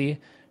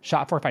wisely,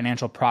 shop for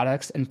financial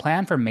products, and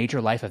plan for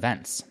major life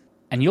events.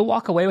 And you'll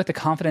walk away with the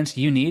confidence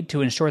you need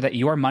to ensure that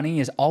your money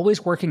is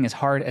always working as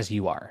hard as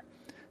you are.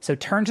 So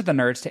turn to the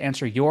nerds to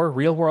answer your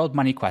real-world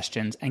money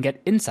questions and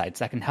get insights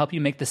that can help you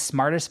make the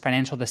smartest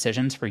financial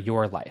decisions for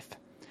your life.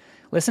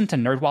 Listen to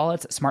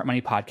NerdWallet's Smart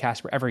Money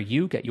Podcast wherever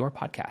you get your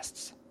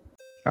podcasts.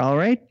 All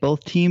right,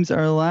 both teams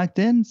are locked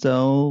in,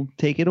 so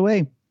take it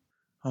away.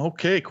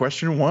 Okay,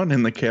 question 1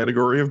 in the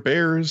category of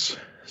bears.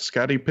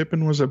 Scottie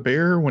Pippen was a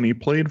bear when he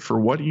played for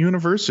what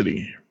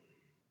university?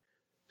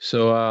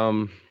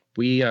 So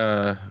we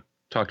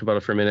talked about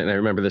it for a minute, and I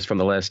remember this from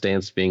The Last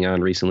Dance being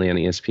on recently on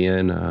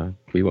ESPN.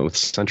 We went with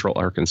Central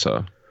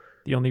Arkansas.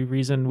 The only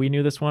reason we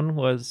knew this one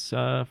was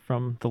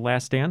from The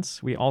Last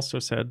Dance. We also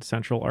said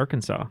Central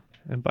Arkansas.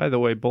 And by the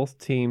way, both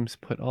teams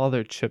put all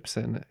their chips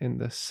in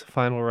this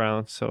final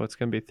round, so it's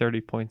going to be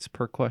 30 points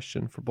per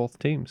question for both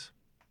teams.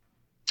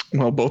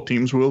 Well, both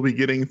teams will be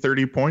getting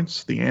 30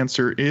 points. The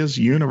answer is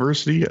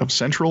University of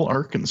Central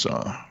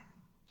Arkansas.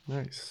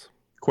 Nice.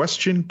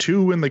 Question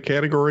 2 in the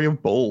category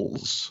of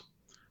bulls.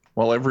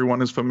 While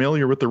everyone is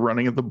familiar with the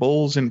running of the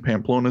bulls in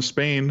Pamplona,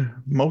 Spain,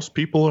 most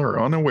people are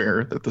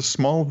unaware that the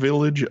small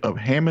village of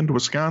Hammond,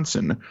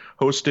 Wisconsin,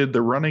 hosted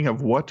the running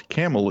of what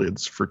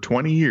camelids for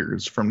 20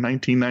 years from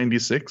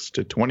 1996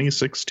 to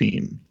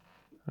 2016.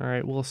 All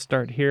right, we'll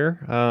start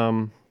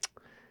here.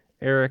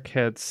 Eric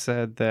had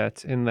said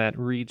that in that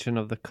region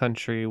of the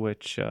country,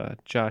 which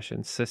Josh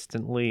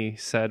insistently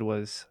said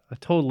was a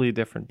totally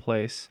different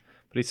place,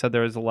 but he said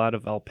there was a lot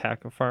of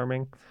alpaca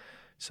farming.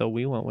 So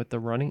we went with the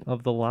running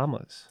of the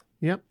llamas.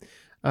 Yep.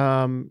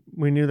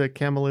 We knew that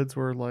camelids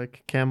were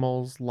like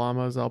camels,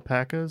 llamas,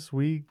 alpacas.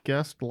 We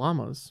guessed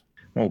llamas.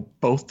 Well,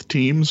 both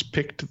teams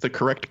picked the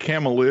correct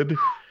camelid.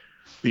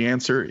 The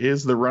answer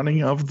is the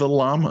running of the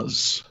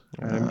llamas.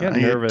 I'm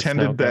getting nervous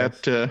attended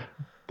now,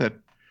 that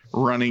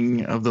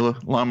running of the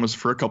llamas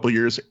for a couple of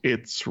years.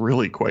 It's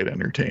really quite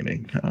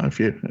entertaining. If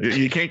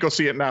you can't go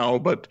see it now,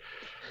 but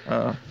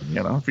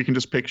if you can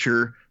just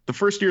picture the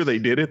first year they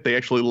did it, they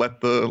actually let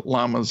the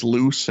llamas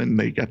loose and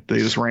they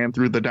just ran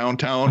through the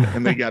downtown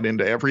and they got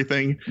into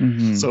everything.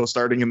 Mm-hmm. So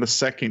starting in the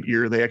second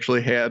year, they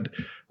actually had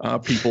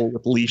people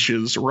with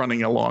leashes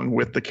running along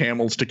with the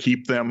camels to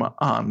keep them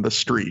on the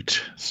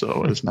street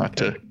so as not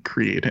to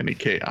create any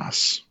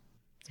chaos.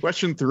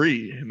 Question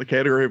 3 in the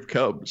category of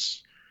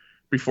Cubs.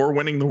 Before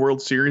winning the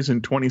World Series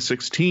in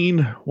 2016,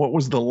 what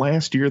was the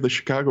last year the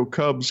Chicago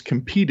Cubs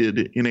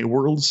competed in a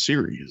World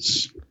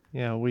Series?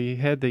 Yeah, we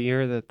had the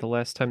year that the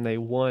last time they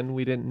won,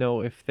 we didn't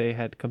know if they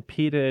had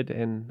competed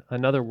in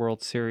another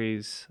World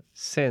Series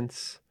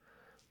since,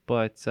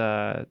 but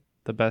the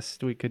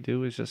best we could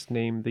do is just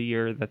name the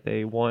year that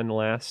they won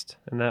last,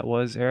 and that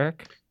was,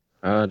 Eric?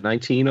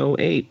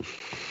 1908.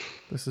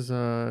 This is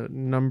a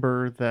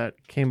number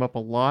that came up a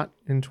lot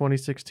in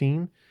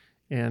 2016,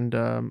 and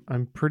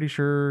I'm pretty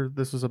sure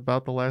this was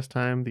about the last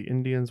time the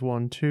Indians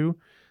won too.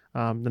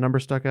 The number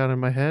stuck out in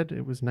my head.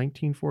 It was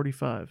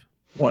 1945.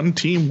 One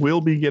team will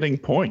be getting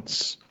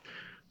points.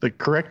 The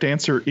correct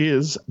answer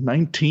is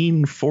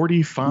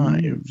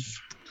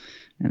 1945.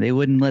 And they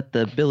wouldn't let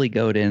the billy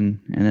goat in,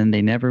 and then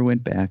they never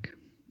went back.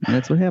 And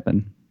that's what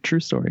happened.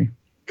 True story.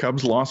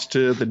 Cubs lost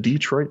to the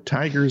Detroit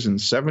Tigers in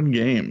 7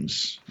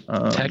 games.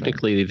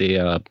 Technically,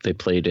 they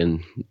played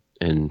in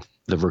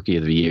the Rookie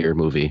of the Year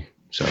movie.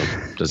 So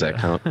does that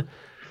count?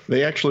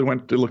 They actually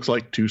went, it looks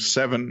like, to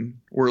 7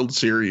 World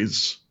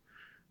Series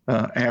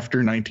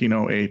after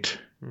 1908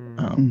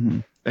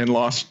 and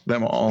lost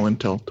them all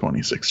until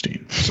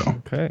 2016. So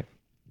okay.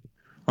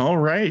 All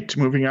right,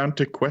 moving on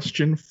to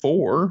question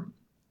 4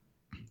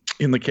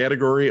 in the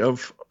category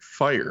of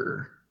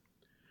fire.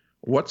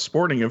 What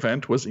sporting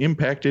event was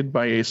impacted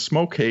by a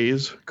smoke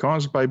haze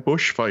caused by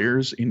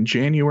bushfires in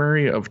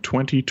January of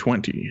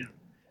 2020?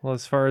 Well,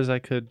 as far as I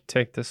could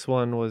take this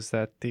one was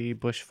that the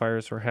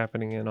bushfires were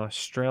happening in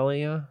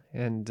Australia,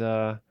 and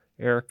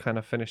Eric kind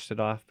of finished it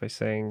off by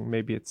saying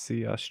maybe it's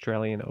the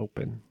Australian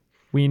Open.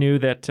 We knew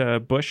that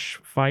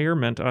bushfire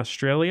meant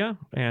Australia,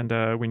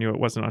 and we knew it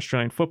wasn't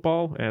Australian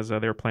football, as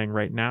they're playing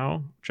right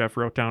now. Jeff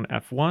wrote down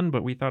F1,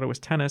 but we thought it was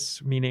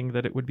tennis, meaning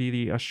that it would be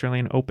the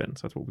Australian Open,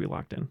 so that's what we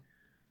locked in.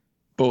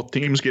 Both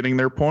teams getting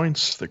their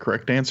points. The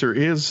correct answer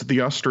is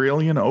the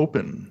Australian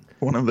Open,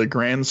 one of the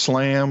Grand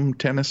Slam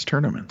tennis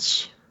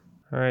tournaments.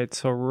 All right,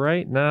 so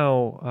right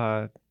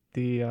now,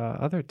 the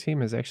other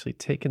team has actually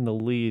taken the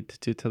lead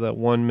due to that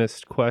one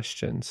missed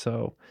question,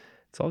 so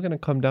it's all going to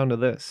come down to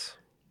this.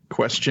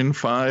 Question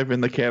 5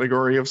 in the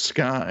category of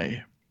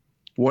sky.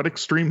 What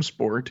extreme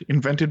sport,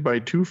 invented by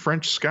 2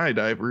 French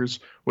skydivers,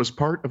 was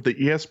part of the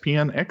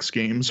ESPN X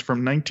Games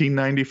from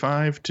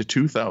 1995 to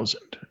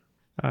 2000?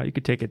 You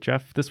could take it,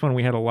 Jeff. This one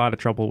we had a lot of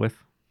trouble with.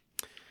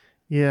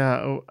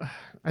 Yeah,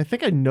 I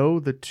think I know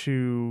the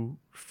 2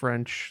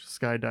 French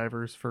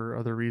skydivers for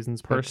other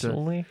reasons.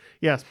 Personally?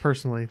 Yes,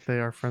 personally. They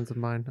are friends of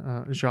mine,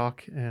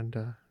 Jacques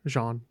and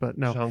Jean, but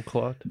no.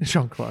 Jean-Claude.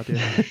 Jean-Claude,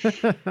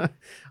 yeah.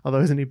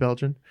 Although isn't he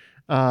Belgian?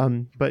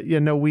 But yeah,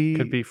 no, we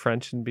could be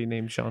French and be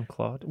named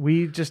Jean-Claude.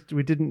 We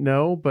didn't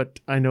know, but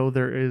I know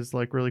there is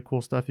like really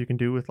cool stuff you can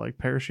do with like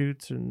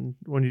parachutes and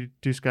when you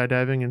do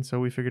skydiving, and so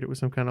we figured it was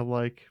some kind of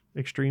like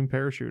extreme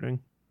parachuting.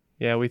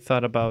 Yeah, we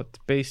thought about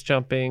base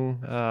jumping,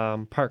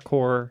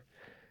 parkour,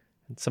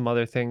 and some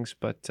other things,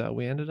 but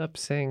we ended up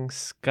saying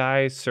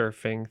sky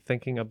surfing,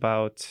 thinking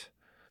about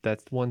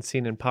that one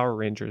scene in Power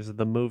Rangers,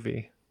 the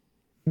movie.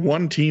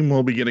 One team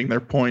will be getting their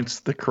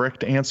points. The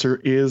correct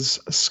answer is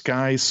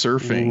sky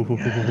surfing.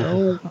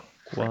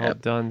 Well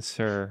done,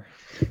 sir.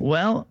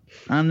 Well,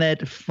 on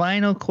that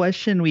final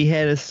question, we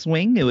had a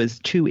swing. It was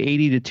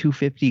 280 to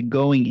 250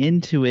 going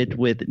into it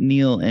with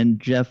Neil and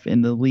Jeff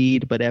in the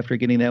lead. But after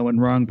getting that one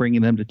wrong,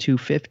 bringing them to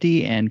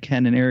 250, and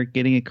Ken and Eric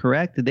getting it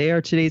correct, they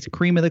are today's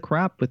cream of the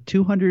crop with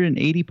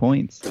 280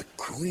 points. The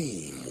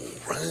cream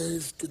will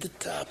rise to the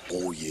top.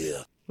 Oh,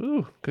 yeah.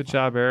 Ooh, good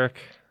job, Eric.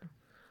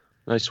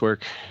 Nice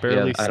work.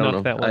 Barely I don't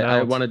know. snuck that one I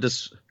out. wanted to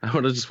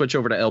switch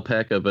over to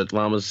alpaca, but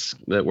llamas,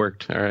 that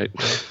worked. All right.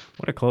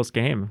 What a close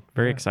game.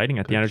 Very exciting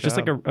at the end. It's just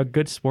like a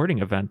good sporting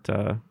event.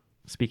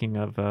 Speaking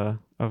of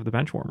the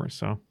bench warmers,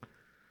 so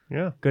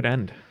yeah, good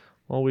end.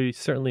 Well, we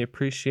certainly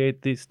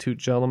appreciate these 2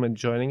 gentlemen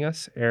joining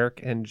us,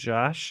 Eric and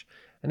Josh.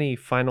 Any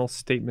final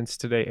statements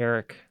today,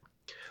 Eric?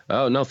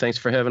 Oh, no, thanks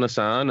for having us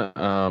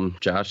on.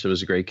 Josh, it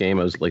was a great game.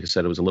 I was, like I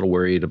said, I was a little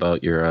worried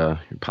about your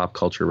pop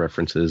culture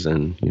references,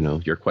 and,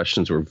 your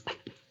questions were,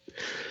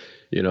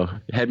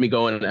 had me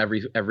going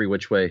every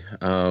which way.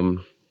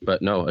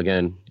 But no,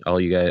 again,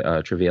 all you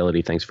guys,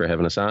 Triviality, thanks for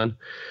having us on.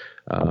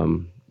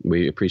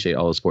 We appreciate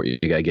all the support you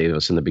guys gave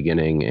us in the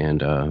beginning,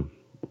 and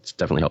it's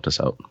definitely helped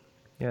us out.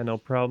 Yeah, no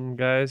problem,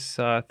 guys.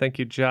 Thank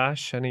you,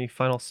 Josh. Any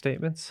final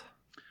statements?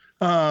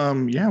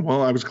 Yeah,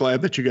 well, I was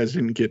glad that you guys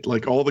didn't get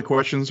like all the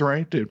questions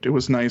right. It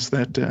was nice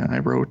that I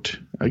wrote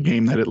a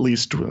game that at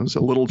least was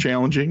a little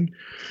challenging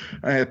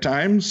at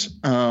times.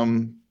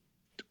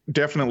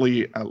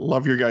 Definitely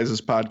love your guys'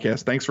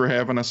 podcast. Thanks for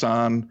having us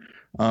on.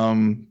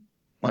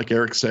 Like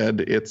Eric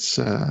said,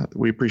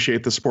 we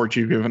appreciate the support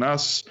you've given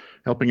us,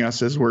 helping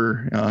us as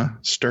we're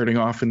starting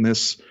off in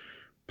this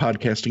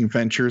podcasting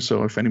venture.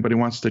 So if anybody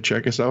wants to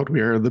check us out,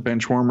 we are the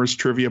Benchwarmers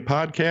Trivia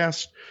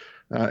Podcast.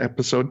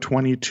 Episode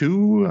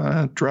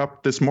 22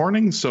 dropped this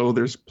morning, so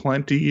there's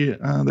plenty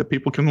that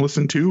people can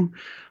listen to.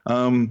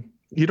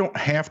 You don't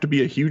have to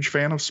be a huge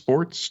fan of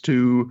sports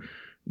to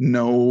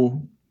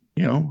know,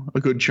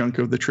 a good chunk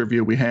of the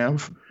trivia we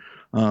have.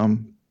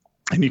 And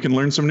you can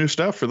learn some new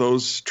stuff for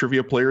those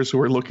trivia players who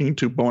are looking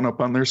to bone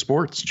up on their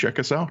sports. Check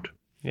us out.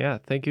 Yeah,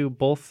 thank you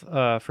both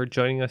for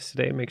joining us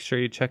today. Make sure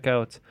you check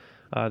out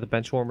the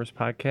Benchwarmers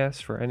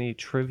podcast for any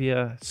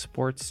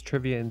sports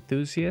trivia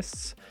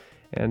enthusiasts.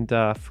 And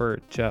for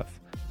Jeff,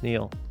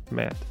 Neil,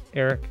 Matt,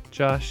 Eric,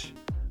 Josh,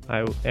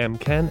 I am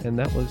Ken, and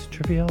that was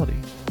Triviality.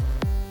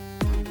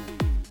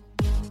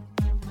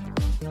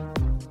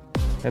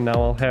 And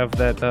now I'll have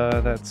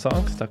that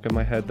song stuck in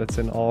my head that's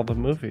in all the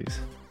movies.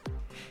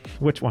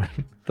 Which one?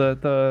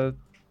 The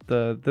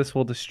This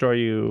Will Destroy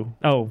You.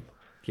 Oh,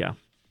 yeah.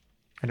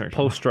 I know.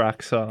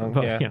 Post-rock song.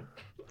 Oh, yeah.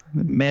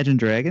 Imagine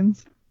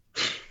Dragons?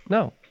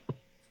 No.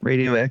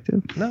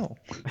 Radioactive? No.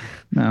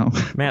 No.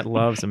 Matt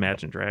loves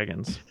Imagine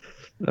Dragons.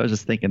 I was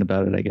just thinking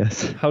about it, I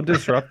guess. How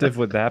disruptive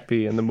would that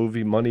be in the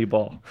movie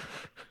Moneyball?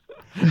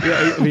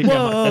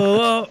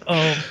 Whoa,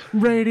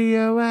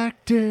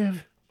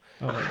 radioactive.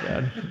 Oh my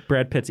God.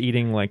 Brad Pitt's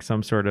eating like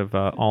some sort of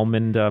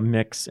almond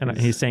mix, and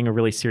he's saying a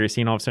really serious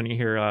scene. All of a sudden you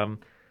hear,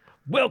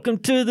 "Welcome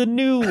to the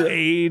new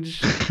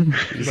age."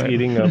 He's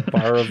eating a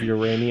bar of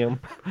uranium.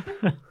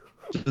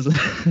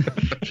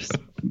 Just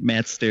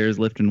Matt Stairs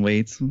lifting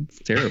weights. It's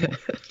terrible.